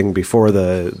UFO thing before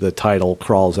the title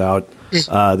crawls out,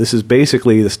 this is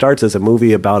basically, this starts as a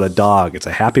movie about a dog. It's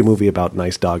a happy movie about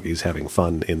nice doggies having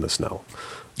fun in the snow.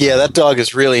 Yeah, that dog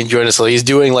is really enjoying it. So he's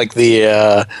doing like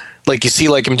the... like you see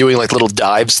like him doing like little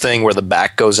dives thing where the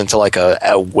back goes into like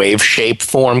a wave shape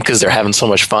form because they're having so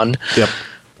much fun. Yep.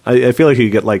 I feel like you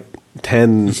get like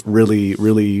 10 really,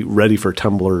 really ready for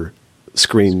Tumblr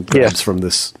screen grabs from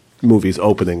this movie's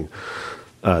opening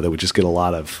that would just get a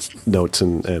lot of notes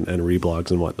and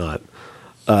reblogs and whatnot.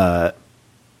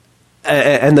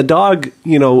 And the dog,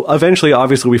 eventually,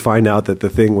 obviously, we find out that the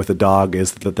thing with the dog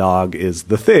is that the dog is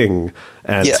the thing,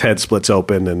 and its head splits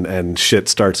open and shit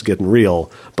starts getting real.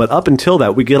 But up until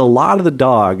that, we get a lot of the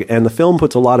dog, and the film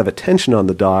puts a lot of attention on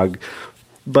the dog.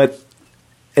 But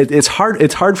it's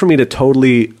hard for me to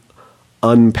totally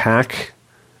unpack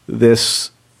this,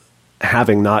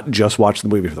 having not just watched the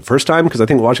movie for the first time, because I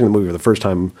think watching the movie for the first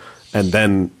time and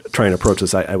then trying to approach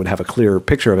this, I would have a clearer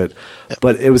picture of it.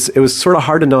 But it was sort of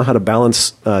hard to know how to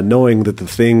balance knowing that the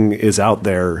thing is out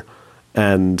there,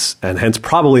 and hence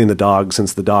probably in the dog,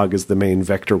 since the dog is the main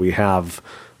vector we have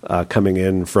coming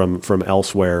in from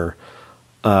elsewhere,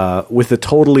 with the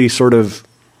totally sort of...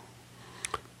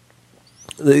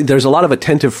 There's a lot of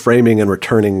attentive framing and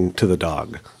returning to the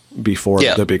dog before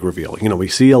the big reveal. We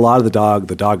see a lot of the dog.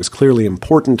 The dog is clearly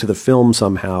important to the film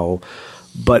somehow,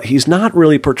 but he's not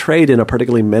really portrayed in a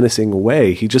particularly menacing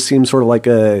way. He just seems sort of like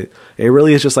it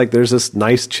really is just like there's this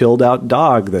nice chilled out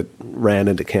dog that ran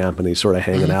into camp and he's sort of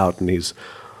hanging out and he's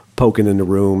poking into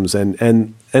rooms.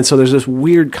 And so there's this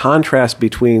weird contrast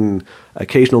between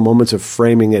occasional moments of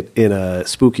framing it in a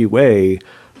spooky way,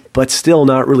 but still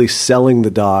not really selling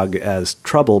the dog as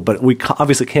trouble. But we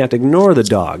obviously can't ignore the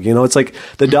dog. It's like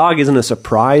the dog isn't a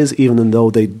surprise, even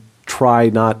though they try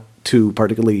not to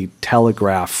particularly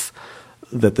telegraph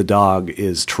that the dog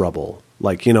is trouble.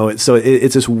 So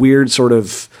it's this weird sort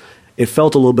of... It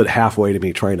felt a little bit halfway to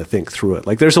me trying to think through it.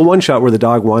 Like there's a one shot where the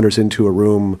dog wanders into a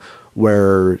room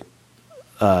where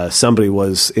somebody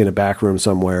was in a back room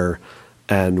somewhere,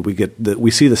 and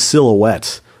we see the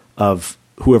silhouette of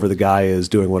whoever the guy is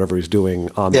doing whatever he's doing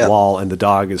on the wall, and the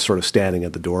dog is sort of standing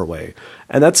at the doorway.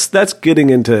 And that's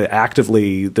getting into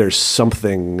actively, there's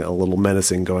something a little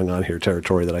menacing going on here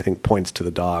territory that I think points to the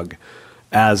dog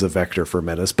as a vector for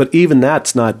menace. But even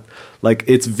that's not, like,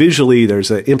 it's visually,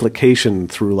 there's an implication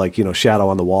through, like, shadow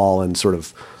on the wall and sort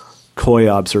of coy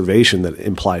observation that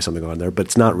implies something on there, but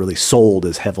it's not really sold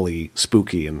as heavily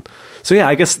spooky. And so, yeah,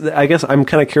 I guess I'm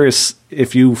kind of curious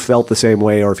if you felt the same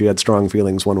way, or if you had strong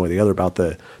feelings one way or the other about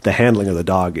the handling of the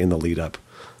dog in the lead up.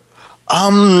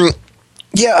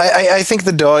 Yeah, I think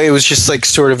the dog, it was just like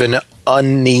sort of an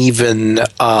uneven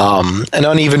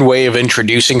way of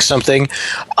introducing something.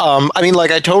 I mean,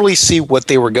 like, I totally see what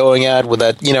they were going at with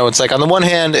that. You know, it's like on the one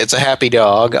hand, it's a happy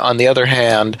dog. On the other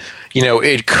hand, you know,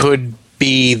 it could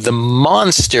be the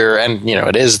monster, and you know,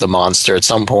 it is the monster at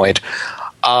some point.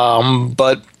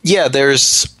 But yeah, there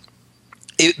was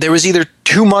either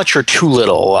too much or too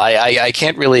little. I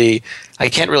can't really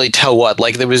tell what.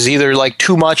 Like, there was either like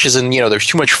too much, as in, you know, there's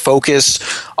too much focus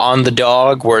on the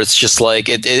dog, where it's just like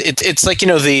it's like, you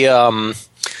know, the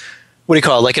what do you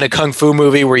call it? Like in a kung fu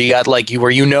movie where you got like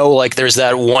like there's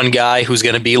that one guy who's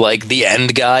going to be like the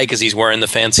end guy because he's wearing the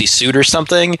fancy suit or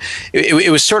something.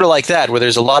 It was sort of like that, where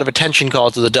there's a lot of attention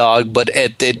called to the dog, but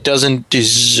it doesn't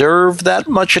deserve that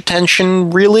much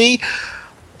attention, really.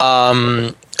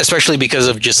 Especially because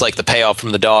of just like the payoff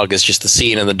from the dog is just the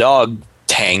scene in the dog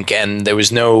tank, and there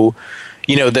was no,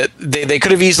 you know, that they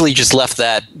could have easily just left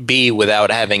that be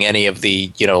without having any of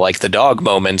the, you know, like the dog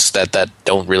moments that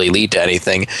don't really lead to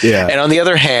anything. Yeah. And on the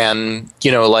other hand,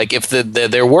 you know, like if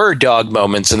there were dog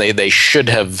moments and they should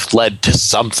have led to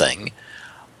something,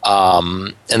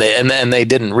 and they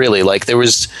didn't really. Like, there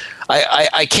was,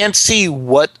 I can't see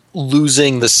what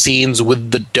losing the scenes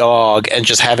with the dog and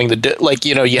just having like,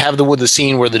 you know, you have the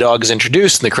scene where the dog is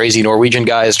introduced and the crazy Norwegian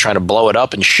guy is trying to blow it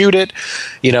up and shoot it,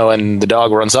 you know, and the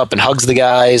dog runs up and hugs the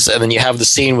guys, and then you have the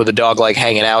scene with the dog like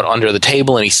hanging out under the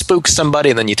table and he spooks somebody,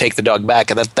 and then you take the dog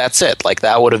back, and that's it. Like,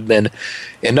 that would have been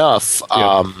enough.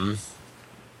 Yeah.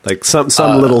 Like some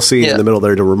little scene in the middle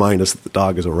there to remind us that the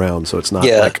dog is around, so it's not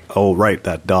like, oh right,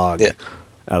 that dog. Yeah.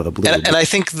 Out of the blue. And I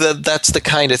think that's the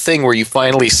kind of thing where you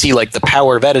finally see like the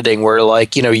power of editing, where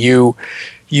like, you know, you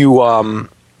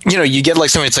get like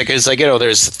something, it's like, you know,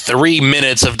 there's 3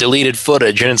 minutes of deleted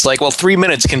footage, and it's like, well, 3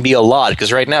 minutes can be a lot,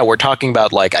 because right now we're talking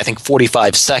about like, I think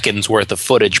 45 seconds worth of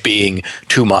footage being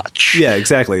too much. Yeah,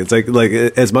 exactly. It's like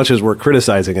as much as we're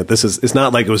criticizing it, it's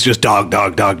not like it was just dog,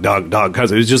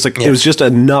 because it was just like, it was just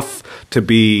enough to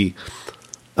be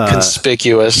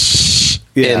conspicuous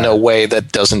in a way that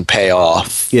doesn't pay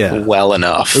off well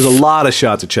enough. There's a lot of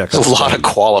shots of checks. A lot of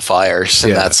qualifiers in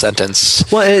that sentence.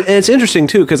 Well, and it's interesting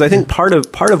too, because I think part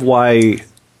of why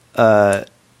I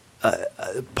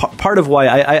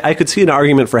could see an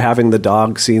argument for having the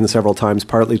dog seen several times,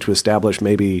 partly to establish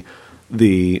maybe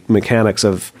the mechanics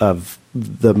of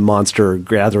the monster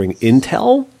gathering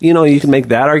intel. You know, you can make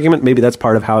that argument. Maybe that's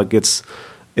part of how it gets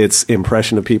its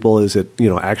impression of people, is it, you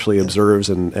know, actually observes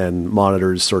and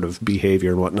monitors sort of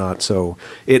behavior and whatnot. So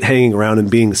it hanging around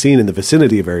and being seen in the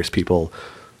vicinity of various people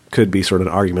could be sort of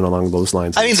an argument along those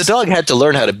lines. I mean, the dog had to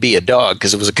learn how to be a dog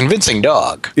because it was a convincing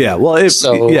dog. Yeah, well,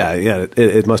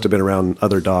 it must have been around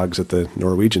other dogs at the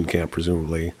Norwegian camp,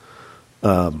 presumably.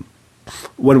 When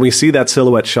we see that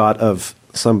silhouette shot of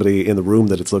somebody in the room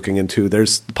that it's looking into,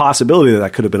 there's the possibility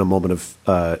that could have been a moment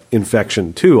of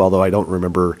infection too, although I don't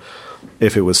remember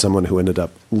if it was someone who ended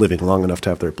up living long enough to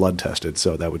have their blood tested.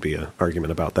 So that would be an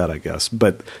argument about that, I guess.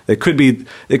 But it could be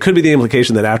the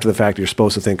implication that after the fact you're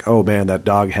supposed to think, oh man, that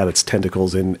dog had its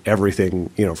tentacles in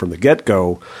everything, you know, from the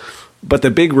get-go. But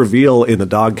the big reveal in the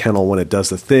dog kennel when it does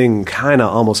the thing kind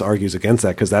of almost argues against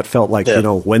that, because that felt like, you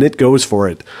know, when it goes for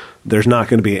it, there's not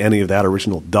going to be any of that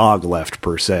original dog left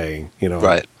per se, you know.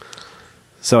 Right.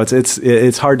 So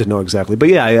it's hard to know exactly. But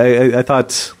yeah, I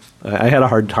thought I had a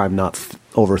hard time not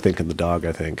overthinking the dog,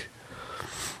 I think.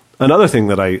 Another thing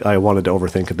that I wanted to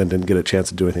overthink and then didn't get a chance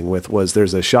to do anything with was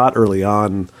there's a shot early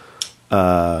on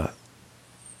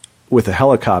with a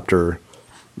helicopter,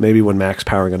 maybe when Mac's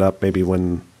powering it up, maybe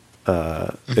when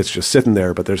it's just sitting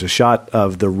there, but there's a shot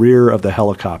of the rear of the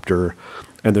helicopter,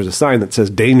 and there's a sign that says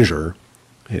danger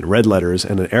in red letters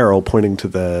and an arrow pointing to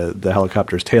the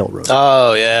helicopter's tail rotor.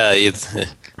 Oh, yeah.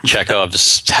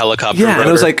 Chekhov's helicopter rotor. And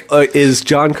I was like, is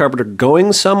John Carpenter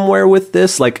going somewhere with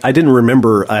this? Like, I didn't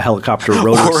remember a helicopter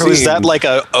rotor Or was that like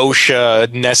a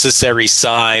OSHA necessary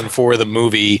sign for the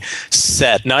movie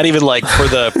set? Not even like for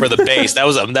the base.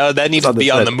 That needs to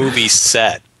be on the movie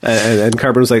set. And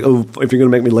Carpenter's like, oh, if you're going to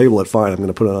make me label it, fine, I'm going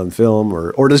to put it on film.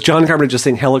 Or does John Carpenter just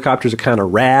think helicopters are kind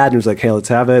of rad and he's like, hey, let's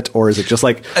have it? Or is it just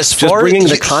like just bringing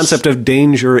the concept of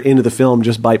danger into the film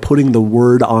just by putting the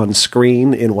word on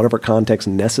screen in whatever context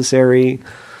necessary?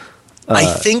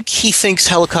 I think he thinks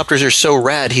helicopters are so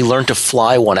rad he learned to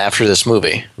fly one after this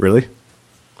movie. Really?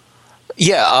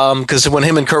 Yeah, because when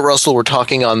him and Kurt Russell were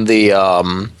talking on the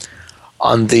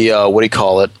what do you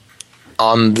call it?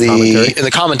 In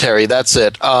the commentary, that's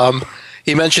it.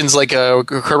 He mentions like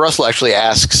Kurt Russell actually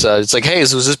asks, it's like, hey,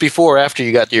 was this before or after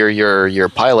you got your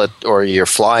pilot or your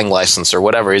flying license or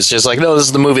whatever? He's just like, no, this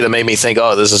is the movie that made me think,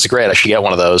 oh, this is great, I should get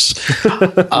one of those.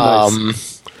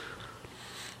 Nice.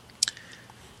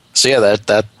 So yeah,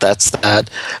 that's that.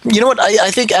 You know what? I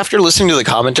think after listening to the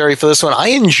commentary for this one, I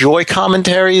enjoy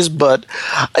commentaries, but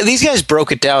these guys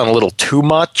broke it down a little too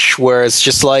much. Where it's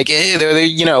just like,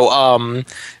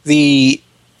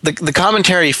 the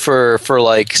commentary for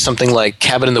like something like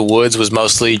Cabin in the Woods was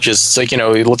mostly just like,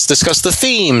 let's discuss the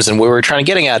themes and where we're trying to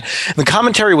getting at. And the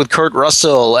commentary with Kurt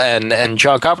Russell and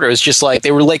John Carpenter was just like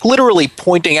they were like literally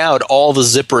pointing out all the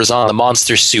zippers on the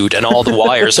monster suit and all the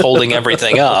wires holding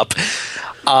everything up.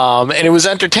 And it was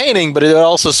entertaining, but it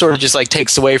also sort of just like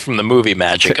takes away from the movie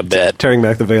magic a bit. Tearing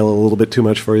back the veil a little bit too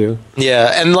much for you.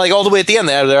 Yeah, and like all the way at the end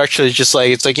they're actually just like,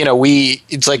 it's like,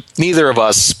 it's like neither of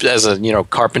us as a,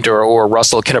 Carpenter or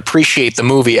Russell can appreciate the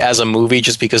movie as a movie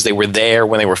just because they were there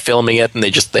when they were filming it, and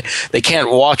they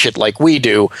can't watch it like we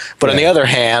do. But on the other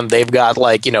hand, they've got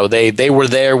like, they were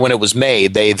there when it was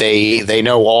made. They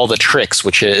know all the tricks,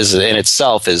 which is in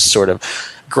itself is sort of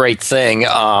great thing.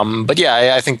 But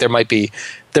yeah, I think there might be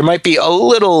a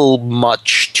little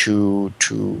much to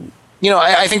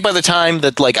I think by the time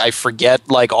that like I forget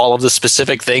like all of the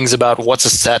specific things about what's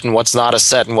a set and what's not a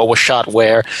set and what was shot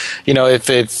where, when I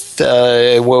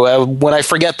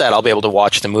forget that, I'll be able to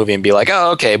watch the movie and be like,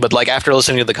 oh, okay. But like after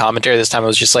listening to the commentary this time, I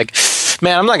was just like,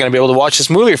 man, I'm not going to be able to watch this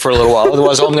movie for a little while.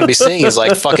 Otherwise, all I'm going to be seeing is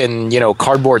like fucking,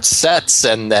 cardboard sets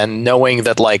and then knowing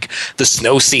that like the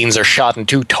snow scenes are shot in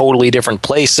two totally different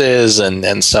places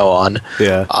and so on.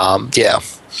 Yeah. Yeah.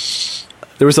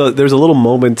 There was a little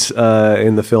moment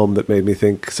in the film that made me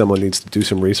think someone needs to do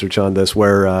some research on this,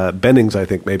 where Bennings, I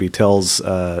think, maybe tells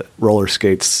Roller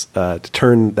Skates to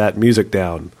turn that music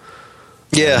down.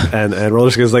 Yeah, and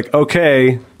Roller Skates is like,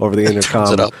 okay, over the intercom,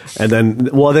 turns it up. And then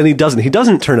he doesn't. He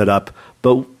doesn't turn it up,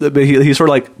 but he sort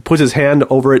of like puts his hand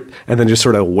over it and then just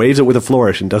sort of waves it with a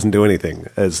flourish and doesn't do anything.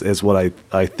 As what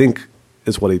I think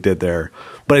is what he did there.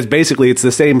 But it's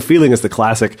the same feeling as the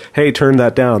classic, hey, turn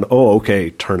that down. Oh,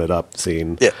 okay, turn it up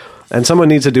scene. Yeah. And someone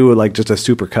needs to do like just a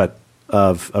supercut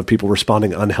of people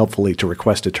responding unhelpfully to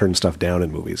requests to turn stuff down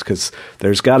in movies, because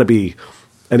there's got to be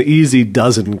an easy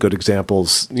dozen good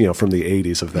examples, from the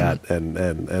 80s of that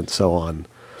and so on.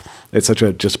 It's such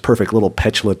a just perfect little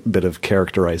petulant bit of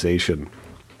characterization.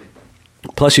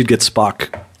 Plus you'd get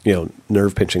Spock,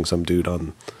 nerve pinching some dude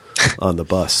on the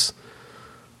bus.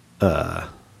 I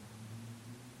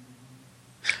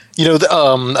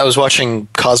was watching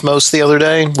Cosmos the other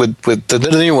day with the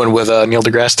new one with Neil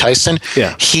deGrasse Tyson.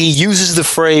 Yeah. He uses the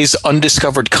phrase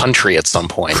 "undiscovered country" at some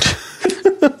point.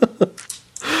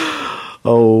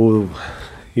 Oh,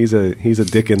 he's a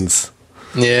Dickens.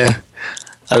 Yeah.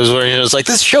 I was wondering. I was like,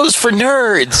 this show's for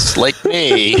nerds like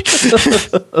me.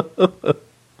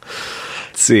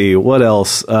 Let's see what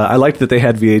else. I liked that they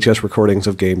had VHS recordings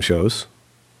of game shows.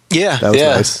 Yeah, that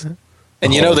was nice.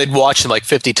 And they'd watch them like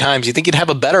 50 times. You think you'd have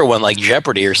a better one like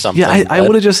Jeopardy or something? Yeah, I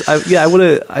would have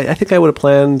I think I would have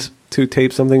planned to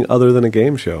tape something other than a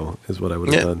game show is what I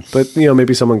would have done. But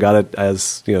maybe someone got it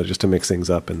as just to mix things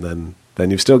up, and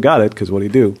then you've still got it, because what do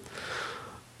you do?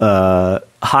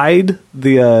 Hyde,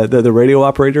 the radio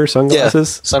operator,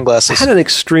 sunglasses had an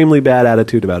extremely bad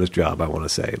attitude about his job. I want to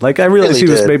say, like, I realized he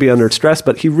was maybe under stress,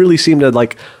 but he really seemed to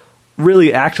like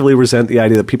really actively resent the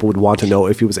idea that people would want to know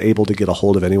if he was able to get a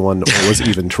hold of anyone or was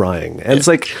even trying. And it's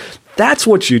like, that's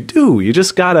what you do. You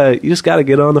just gotta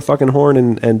get on the fucking horn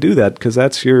and do that, because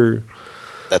that's your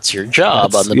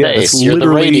job on the base. You're the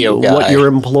radio guy. What you're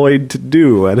employed to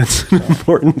do, and it's an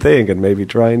important thing, and maybe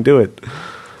try and do it.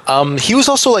 He was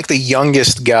also like the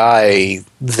youngest guy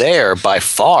there by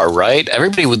far, right?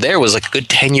 Everybody there was like a good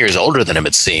 10 years older than him,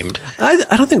 it seemed.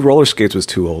 I don't think Roller Skates was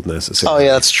too old necessarily. Oh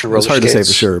yeah, that's true. It's hard to say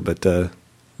for sure, but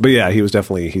yeah,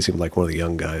 he seemed like one of the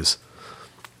young guys.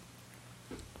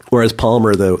 Whereas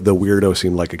Palmer, the weirdo,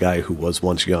 seemed like a guy who was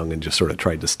once young and just sort of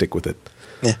tried to stick with it.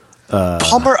 Yeah.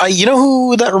 Palmer,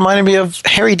 who that reminded me of?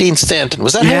 Harry Dean Stanton.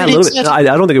 Was that Harry Dean Stanton? I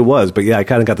don't think it was, but yeah, I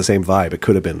kind of got the same vibe. It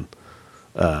could have been.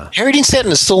 Harry Dean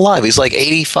Stanton is still alive. He's like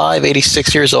 85,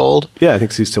 86 years old. Yeah, I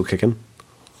think he's still kicking.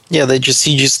 Yeah, I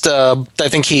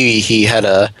think he had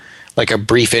a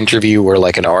brief interview where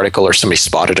like an article or somebody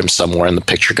spotted him somewhere and the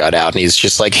picture got out, and he's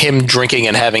just like him drinking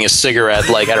and having a cigarette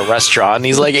like at a restaurant. And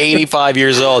he's like 85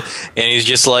 years old, and he's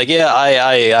just like, yeah,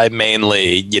 I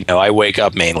mainly, I wake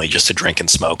up mainly just to drink and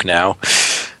smoke now.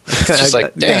 It's just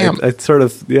like, damn. That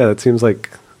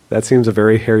seems a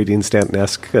very Harry Dean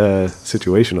Stanton-esque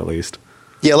situation, at least.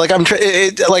 Yeah, I'm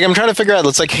trying to figure out.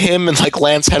 It's like him and like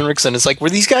Lance Henriksen. It's like,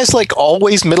 were these guys like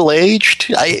always middle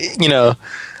aged? I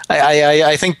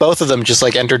think both of them just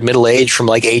like entered middle age from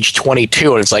like age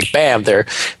 22, and it's like, bam, they're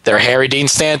Harry Dean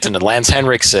Stanton and Lance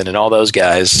Henriksen and all those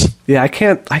guys. Yeah, I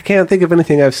can't think of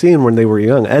anything I've seen when they were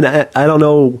young, and I don't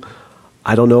know.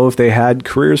 I don't know if they had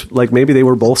careers, like maybe they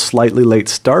were both slightly late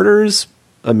starters.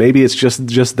 Maybe it's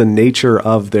just the nature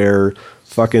of their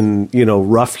fucking,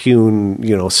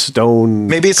 rough-hewn, stone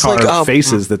maybe it's carved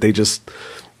faces that they just,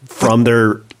 from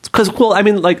their, because, well, I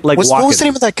mean, like what was the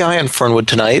name of that guy on Fernwood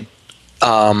Tonight?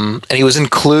 And he was in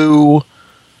Clue.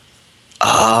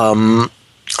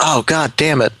 Oh, God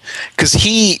damn it. Because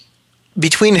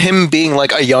between him being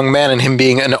like a young man and him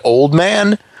being an old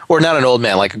man, or not an old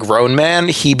man, like a grown man,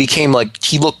 he became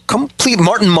he looked complete.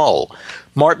 Martin Mull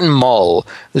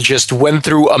just went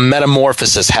through a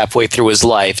metamorphosis halfway through his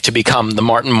life to become the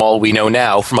Martin Mull we know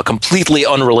now from a completely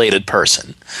unrelated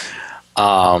person.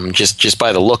 Just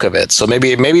by the look of it. So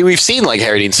maybe we've seen like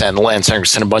Harry Dean Stanton, Lance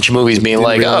Henriksen, a bunch of movies being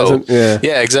like,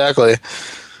 yeah, exactly.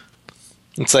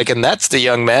 It's like, and that's the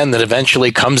young man that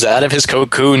eventually comes out of his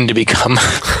cocoon to become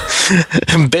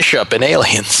Bishop in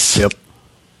Aliens. Yep.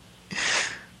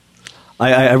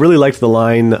 I really liked the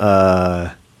line,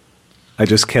 I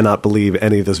just cannot believe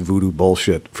any of this voodoo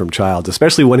bullshit from Childs,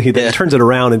 especially when he then turns it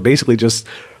around and basically just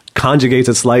conjugates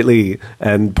it slightly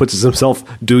and puts himself,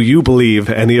 do you believe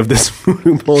any of this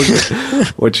voodoo bullshit?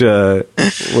 which is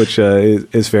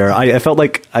fair. I feel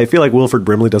like Wilford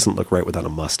Brimley doesn't look right without a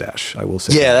mustache, I will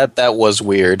say. Yeah, that was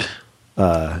weird.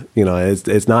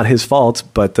 It's not his fault,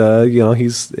 but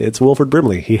it's Wilford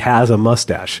Brimley. He has a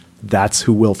mustache. That's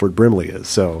who Wilford Brimley is.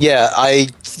 So yeah, I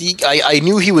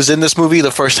knew he was in this movie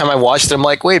the first time I watched it. I'm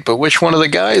like, wait, but which one of the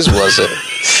guys was it?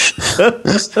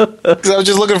 Because I was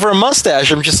just looking for a mustache.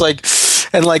 I'm just like,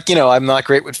 and I'm not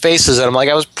great with faces, and I'm like,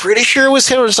 I was pretty sure it was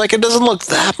him. It's like, it doesn't look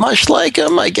that much like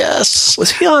him, I guess.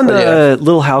 Was he on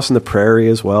Little House on the Prairie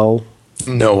as well?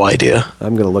 No idea.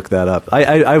 I'm going to look that up.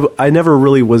 I never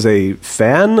really was a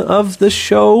fan of the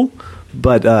show,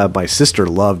 but my sister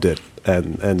loved it,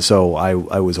 and so I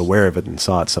was aware of it and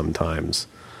saw it sometimes.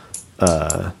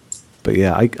 But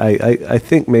yeah, I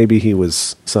think maybe he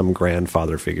was some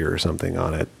grandfather figure or something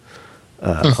on it.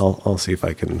 I'll see if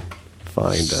I can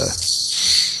find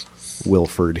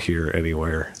Wilford here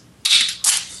anywhere.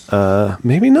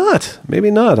 Maybe not.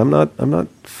 I'm not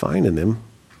finding him.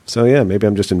 So yeah, maybe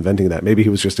I'm just inventing that. Maybe he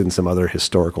was just in some other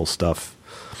historical stuff.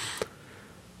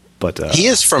 But he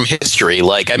is from history.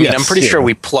 I'm pretty sure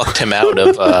we plucked him out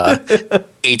of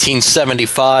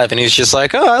 1875, and he's just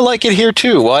like, oh, I like it here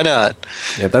too. Why not?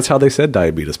 Yeah, that's how they said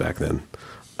diabetes back then.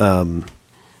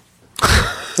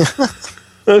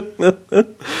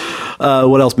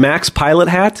 What else? Mac's pilot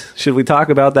hat. Should we talk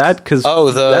about that? Because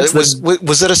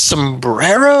was it a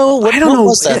sombrero? I don't know. What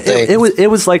was that thing? It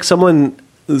was like someone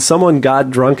got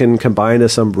drunk and combined a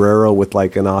sombrero with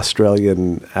like an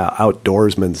Australian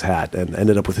outdoorsman's hat and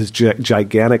ended up with this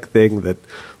gigantic thing that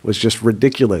was just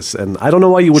ridiculous. And I don't know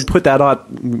why you would put that on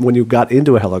when you got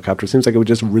into a helicopter. It seems like it would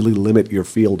just really limit your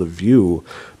field of view,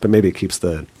 but maybe it keeps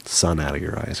the sun out of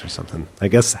your eyes or something. I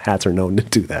guess hats are known to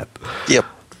do that. Yep.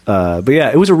 But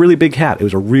yeah, it was a really big hat. It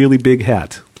was a really big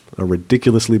hat, a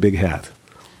ridiculously big hat.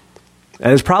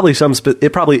 And it's probably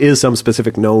it probably is some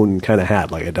specific known kind of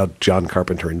hat. Like I doubt John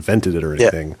Carpenter invented it or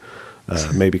anything.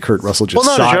 Yeah. Maybe Kurt Russell just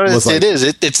saw it. It is.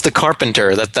 It's the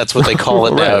Carpenter. That's what they call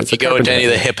it now. If you go into any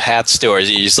of the hip hat stores,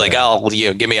 you just like,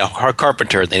 give me a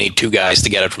Carpenter. They need two guys to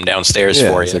get it from downstairs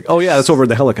for you. Like, oh yeah, that's over in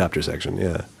the helicopter section.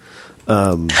 Yeah,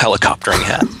 helicoptering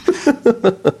hat.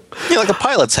 Like a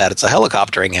pilot's hat. It's a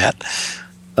helicoptering hat.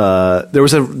 There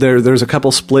was a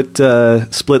couple split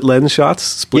lens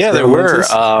shots. There were.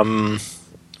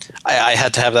 I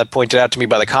had to have that pointed out to me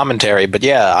by the commentary, but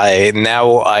yeah, I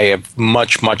have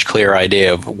much clearer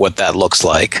idea of what that looks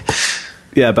like.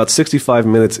 Yeah, about 65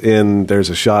 minutes in, there's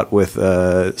a shot with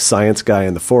a science guy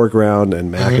in the foreground and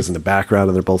Mac is in the background,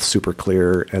 and they're both super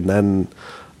clear. And then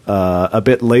a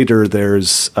bit later,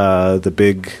 there's the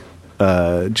big,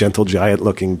 gentle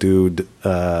giant-looking dude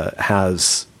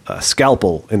has a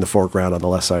scalpel in the foreground on the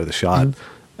left side of the shot,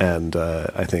 and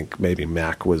I think maybe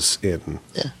Mac was in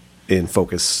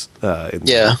focus in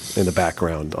the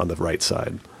background on the right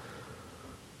side.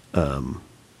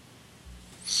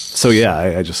 So yeah,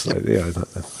 I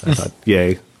thought,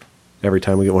 yay! Every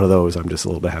time we get one of those, I'm just a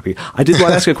little bit happy. I did want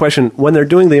to ask a question. When they're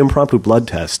doing the impromptu blood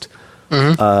test,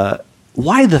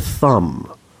 why the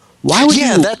thumb? Why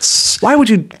would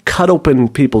you cut open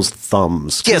people's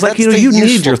thumbs? Yeah, like, you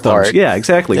need your thumbs. Part. Yeah,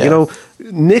 exactly. Yeah.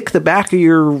 Nick the back of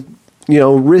your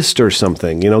wrist or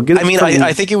something.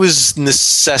 I think it was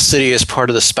necessity as part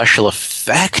of the special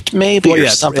effect, maybe, or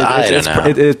something. I don't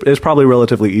know. It's probably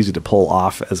relatively easy to pull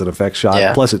off as an effect shot.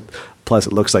 Yeah. Plus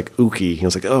it looks like ooky. He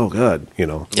was like, oh god,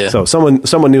 Yeah. So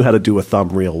someone knew how to do a thumb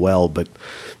real well, but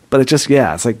it just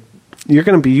it's like you're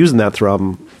going to be using that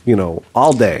thumb,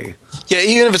 all day. Yeah,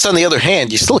 even if it's on the other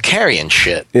hand, you're still carrying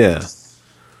shit. Yeah.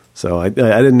 So I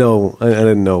didn't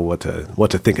know what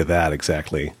to think of that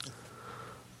exactly.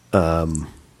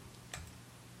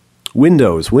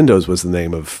 Windows was the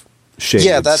name of Shades.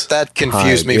 Yeah, that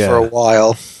confused me for a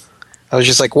while. I was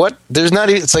just like, what? There's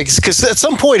not even, it's like, because at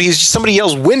some point somebody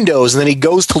yells Windows and then he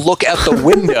goes to look out the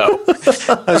window.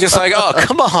 I was just like, oh,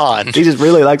 come on. He just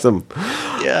really likes them.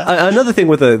 Yeah. Another thing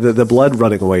with the blood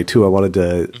running away too, I wanted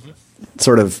to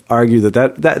sort of argue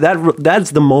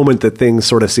that's the moment that things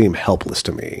sort of seem helpless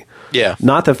to me. Yeah.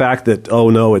 Not the fact that, oh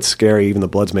no, it's scary, even the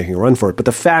blood's making a run for it, but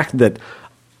the fact that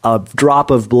a drop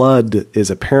of blood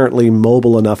is apparently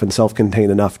mobile enough and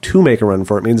self-contained enough to make a run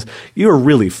for it means you're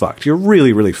really fucked. You're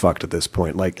really, really fucked at this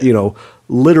point. Like,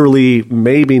 literally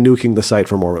maybe nuking the site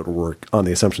from orbit would work on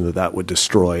the assumption that would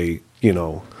destroy,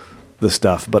 the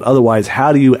stuff. But otherwise,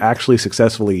 how do you actually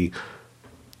successfully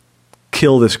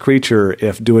kill this creature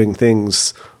if doing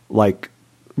things like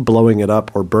blowing it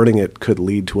up or burning it could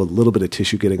lead to a little bit of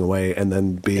tissue getting away and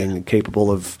then being capable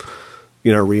of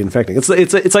reinfecting?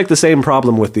 It's like the same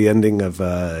problem with the ending of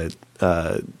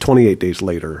 28 Days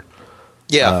Later.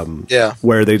 Yeah,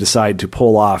 where they decide to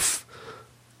pull off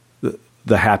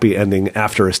the happy ending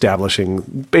after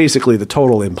establishing basically the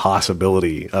total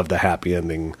impossibility of the happy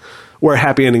ending. Where a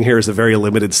happy ending here is a very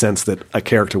limited sense that a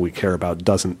character we care about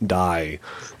doesn't die.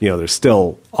 There's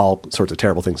still all sorts of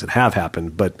terrible things that have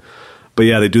happened, but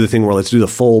yeah, they do the thing where let's do the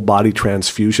full body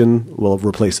transfusion. We'll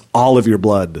replace all of your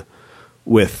blood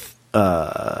with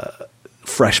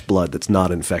fresh blood that's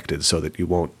not infected so that you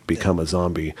won't become a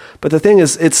zombie. But the thing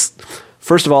is, it's,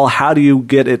 first of all, how do you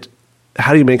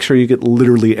make sure you get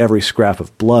literally every scrap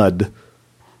of blood?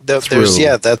 That's why,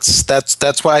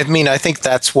 I think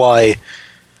that's why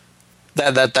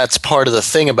that's part of the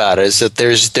thing about it, is that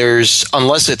there's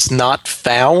unless it's not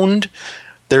found,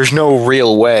 there's no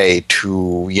real way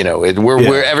to,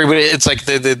 where everybody, it's like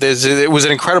it was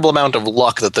an incredible amount of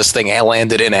luck that this thing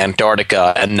landed in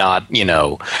Antarctica and not,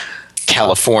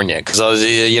 California. Because,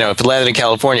 if it landed in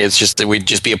California, it's just that we'd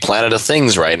just be a planet of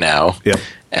things right now. Yeah.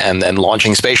 And then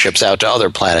launching spaceships out to other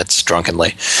planets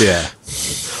drunkenly. Yeah.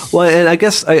 Well, and I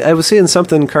guess I was seeing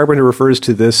something, Carpenter refers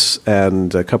to this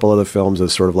and a couple other films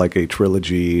as sort of like a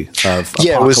trilogy of apocalypse.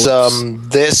 Yeah, it was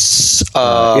this,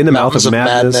 In the Mouth of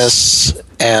Madness,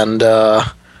 and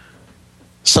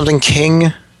something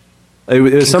King. It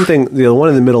was something, the one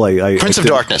in the middle. Prince of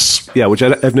Darkness. Yeah, which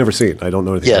I've never seen. I don't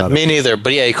know anything about it. Yeah, me neither.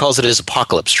 But yeah, he calls it his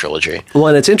apocalypse trilogy. Well,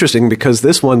 and it's interesting because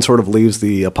this one sort of leaves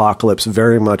the apocalypse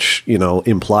very much,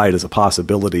 implied as a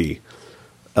possibility.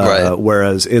 Right.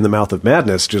 Whereas in the Mouth of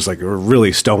Madness, just like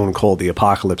really stone cold, the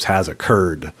apocalypse has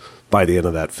occurred by the end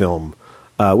of that film.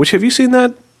 Which, have you seen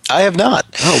that? I have not.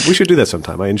 Oh, we should do that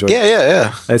sometime. I enjoy it.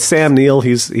 Yeah. It's Sam Neill.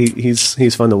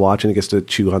 He's fun to watch, and he gets to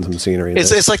chew on some scenery.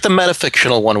 It's like the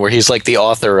metafictional one where he's like the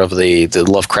author of the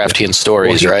Lovecraftian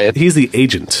stories, right? He's the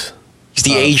agent. He's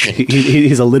the agent.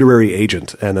 He's a literary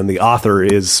agent, and then the author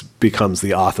becomes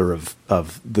the author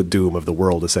of the doom of the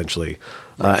world, essentially.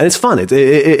 And it's fun.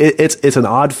 It's an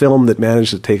odd film that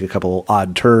managed to take a couple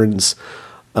odd turns.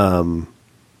 I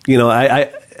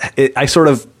sort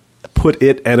of put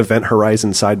it and Event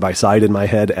Horizon side by side in my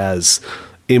head as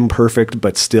imperfect,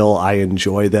 but still I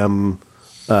enjoy them.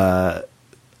 Horror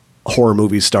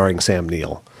movies starring Sam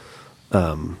Neill,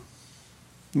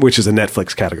 which is a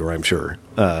Netflix category, I'm sure.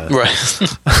 Right.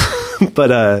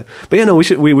 but yeah, no, we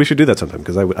should do that sometime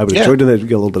because I would enjoy doing that.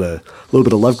 Get a little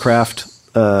bit of Lovecraft.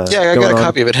 I got a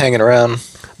copy of it hanging around.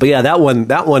 But yeah, that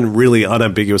one really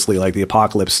unambiguously, like, the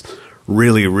apocalypse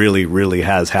really, really, really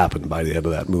has happened by the end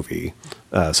of that movie.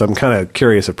 So I'm kind of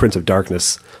curious if Prince of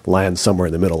Darkness lands somewhere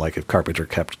in the middle, like if Carpenter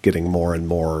kept getting more and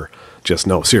more just,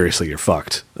 no, seriously, you're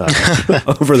fucked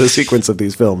over the sequence of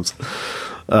these films.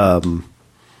 But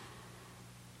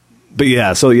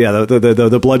yeah, so yeah,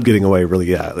 the blood getting away, really,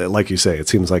 yeah, like you say, it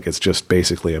seems like it's just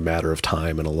basically a matter of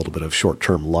time and a little bit of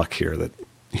short-term luck here that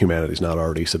humanity's not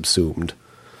already subsumed.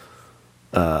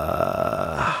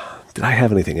 Did I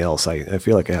have anything else? I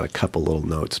feel like I had a couple little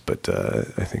notes, but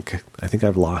I think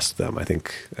I've lost them. I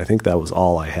think that was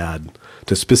all I had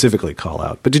to specifically call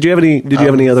out. But did you have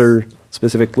any other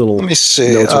specific little? Let me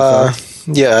see.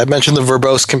 Yeah, I mentioned the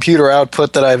verbose computer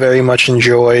output that I very much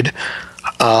enjoyed.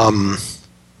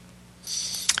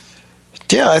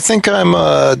 Yeah, I think I'm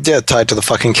tied to the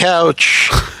fucking couch.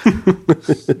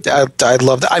 I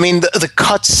love that. I mean, the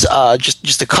cuts,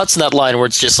 just the cuts in that line where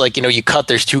it's just like, you cut,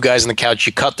 there's two guys on the couch.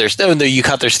 You cut, there's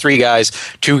three guys,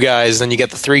 two guys. Then you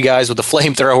get the three guys with the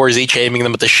flamethrowers, each aiming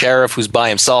them at the sheriff who's by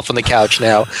himself on the couch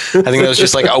now. I think that was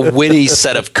just like a witty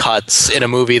set of cuts in a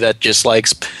movie that just like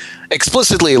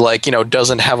explicitly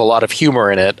doesn't have a lot of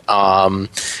humor in it.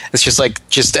 It's just like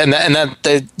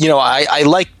I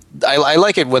like I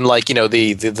like it when like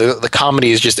the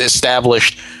comedy is just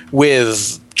established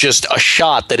with just a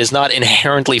shot that is not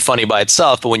inherently funny by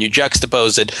itself, but when you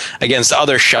juxtapose it against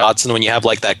other shots, and when you have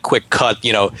like that quick cut,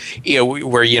 where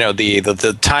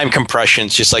the time compression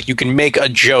is just like you can make a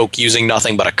joke using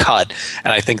nothing but a cut,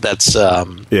 and I think that's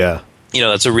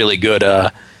that's a really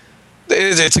good.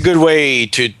 It's a good way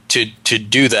to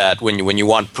do that when you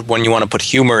want to put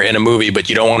humor in a movie, but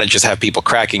you don't want to just have people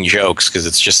cracking jokes because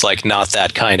it's just like not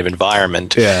that kind of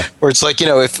environment. Yeah, where it's like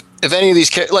if any of these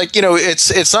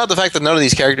it's not the fact that none of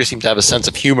these characters seem to have a sense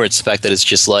of humor. It's the fact that it's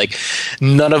just like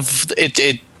none of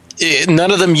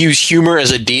them use humor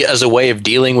as a way of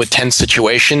dealing with tense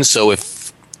situations. So if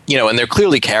and they're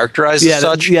clearly characterized as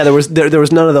such. There was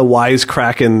none of the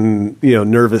wisecracking,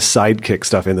 nervous sidekick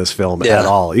stuff in this film at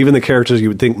all. Even the characters you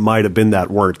would think might have been that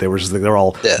weren't. They were just they're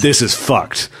all, this is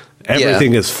fucked.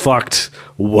 Everything is fucked.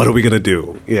 What are we gonna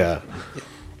do? Yeah.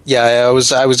 Yeah,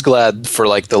 I was glad for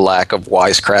like the lack of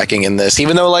wisecracking in this,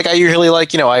 even though like I usually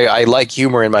like I like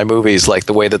humor in my movies, like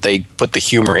the way that they put the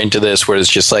humor into this, where it's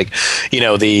just like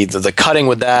the cutting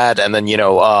with that, and then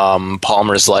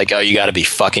Palmer's like, oh, you got to be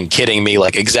fucking kidding me,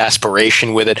 like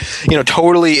exasperation with it,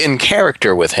 totally in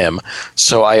character with him.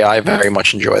 So I very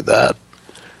much enjoyed that.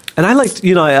 And I liked,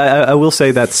 I will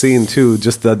say that scene too,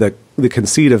 just the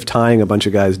conceit of tying a bunch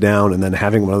of guys down and then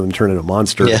having one of them turn into a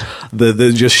monster. Yeah.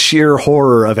 The just sheer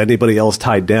horror of anybody else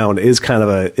tied down is kind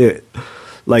of they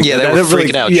were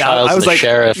freaking out. Yeah, Childs I was and the like,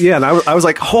 sheriff. Yeah, and I was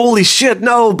like, holy shit,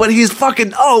 no! But he's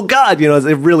fucking, oh god,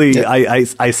 it really. Yeah.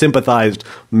 I sympathized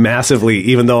massively,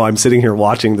 even though I'm sitting here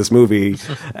watching this movie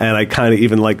and I kind of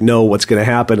even like know what's going to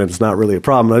happen, and it's not really a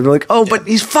problem. I'd be like, oh, but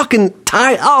he's fucking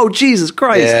tied. Oh, Jesus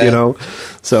Christ,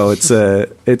 So it's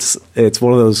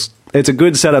one of those. It's a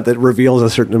good setup that reveals a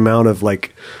certain amount of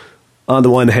like, on the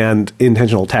one hand,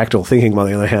 intentional tactical thinking, on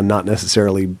the other hand, not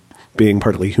necessarily being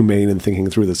partly humane and thinking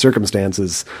through the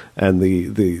circumstances and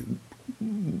the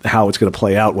how it's going to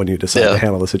play out when you decide to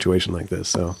handle a situation like this.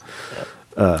 So,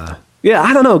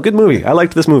 I don't know. Good movie. I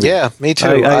liked this movie. Yeah, me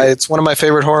too. It's one of my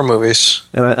favorite horror movies.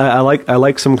 And I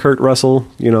like some Kurt Russell.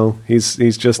 He's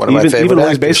just one of my favorite even when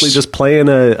he's actors. basically just playing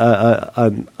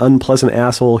an unpleasant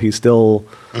asshole. He's still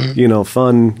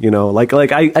fun.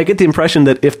 I get the impression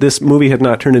that if this movie had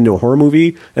not turned into a horror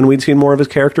movie and we'd seen more of his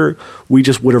character, we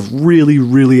just would have really,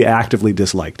 really actively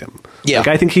disliked him. Yeah,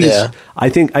 I think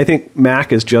I think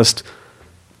Mac is just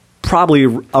probably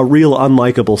a real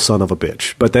unlikable son of a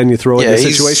bitch. But then you throw in a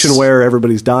situation where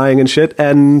everybody's dying and shit,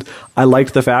 and I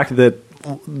liked the fact that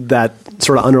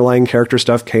sort of underlying character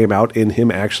stuff came out in him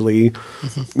actually,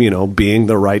 being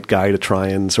the right guy to try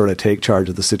and sort of take charge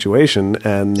of the situation,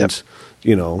 and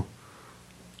he's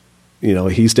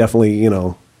definitely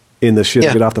in the shit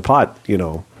get off the pot,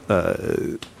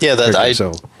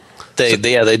 They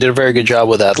did a very good job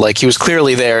with that. Like, he was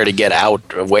clearly there to get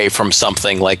away from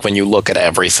something, like when you look at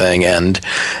everything and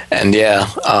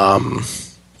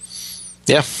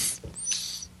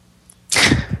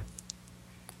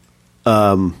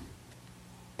All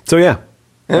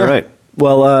right.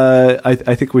 Well,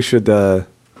 I think we should I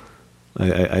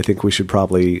think we should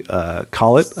probably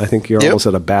call it. I think you're almost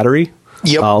at a battery.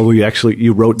 Yep.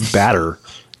 You wrote batter.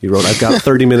 You wrote, I've got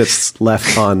 30 minutes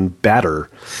left on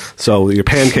batter. So your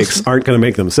pancakes aren't going to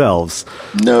make themselves.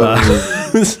 No.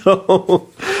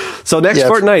 So next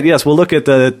fortnight, yes, we'll look at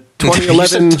the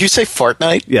 2011. Did you say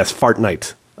fartnight? Yes,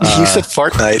 fartnight. You said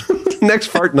fartnight. Next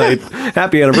fartnight.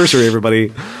 Happy anniversary, everybody.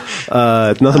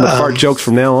 Nothing but fart jokes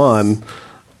from now on.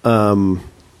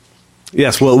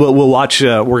 Yes, we'll watch.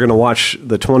 We're going to watch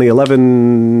the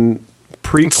 2011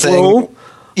 prequel.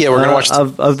 Yeah, we're going to watch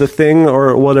of the Thing,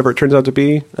 or whatever it turns out to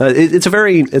be. It's a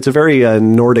very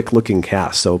Nordic looking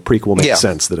cast, so prequel makes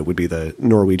sense that it would be the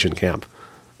Norwegian camp.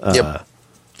 Yep.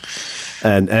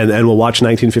 And we'll watch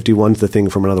 1951's The Thing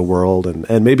from Another World,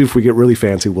 and maybe if we get really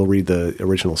fancy, we'll read the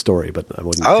original story. But I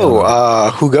wouldn't.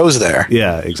 Who goes there?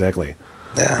 Yeah, exactly.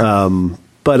 Yeah.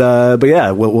 But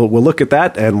yeah, we'll look at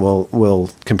that, and we'll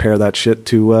compare that shit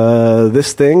to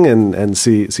this thing, and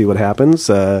see what happens.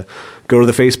 Go to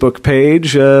the Facebook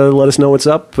page, let us know what's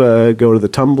up. Go to the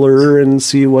Tumblr and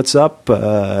see what's up.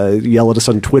 Yell at us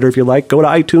on Twitter if you like. Go to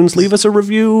iTunes, leave us a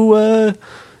review.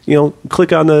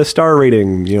 Click on the star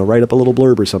rating. Write up a little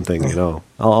blurb or something.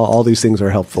 All these things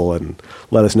are helpful, and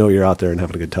let us know you're out there and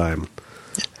having a good time.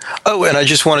 Oh, and I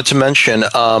just wanted to mention,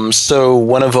 so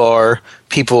one of our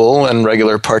people and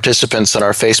regular participants on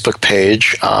our Facebook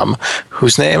page,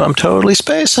 whose name I'm totally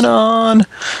spacing on.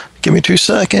 Give me 2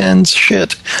 seconds.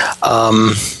 Shit.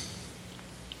 Where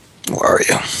are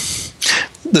you?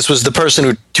 this was the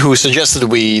person who suggested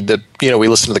we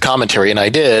listen to the commentary, and I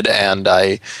did, and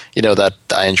I enjoyed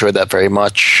that very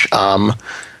much.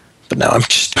 But now I'm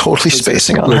just totally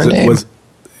spacing on her name.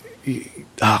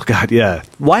 Oh God, yeah.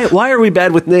 Why are we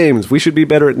bad with names? We should be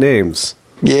better at names.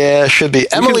 Yeah, should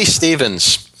be. Emily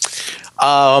Stevens.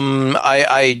 I'm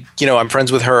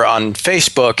friends with her on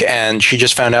Facebook, and she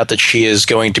just found out that she is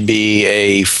going to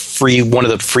be one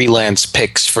of the freelance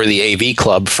picks for the AV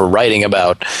Club for writing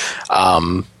about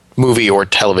movie or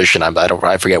television.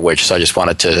 I forget which. So I just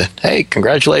wanted to, hey,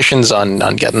 congratulations on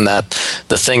getting the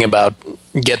thing about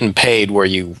getting paid where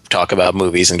you talk about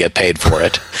movies and get paid for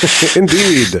it.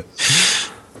 Indeed,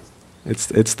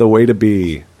 it's the way to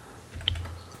be.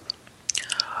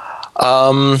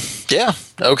 Yeah.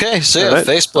 Okay. So yeah, right.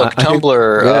 Facebook,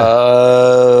 Tumblr,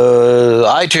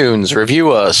 iTunes,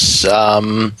 review us.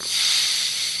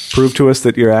 Prove to us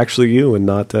that you're actually you and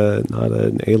not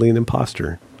an alien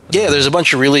imposter. Yeah, there's a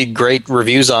bunch of really great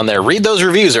reviews on there. Read those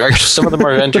reviews. Some of them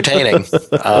are entertaining.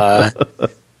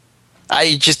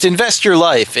 I just invest your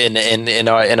life in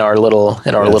our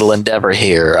little endeavor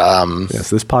here. Yes,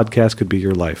 this podcast could be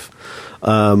your life.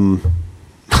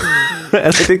 And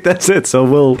I think that's it. So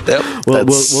we'll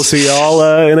see y'all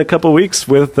in a couple weeks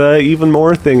with even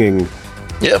more thinging.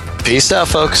 Yep. Peace out,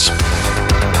 folks.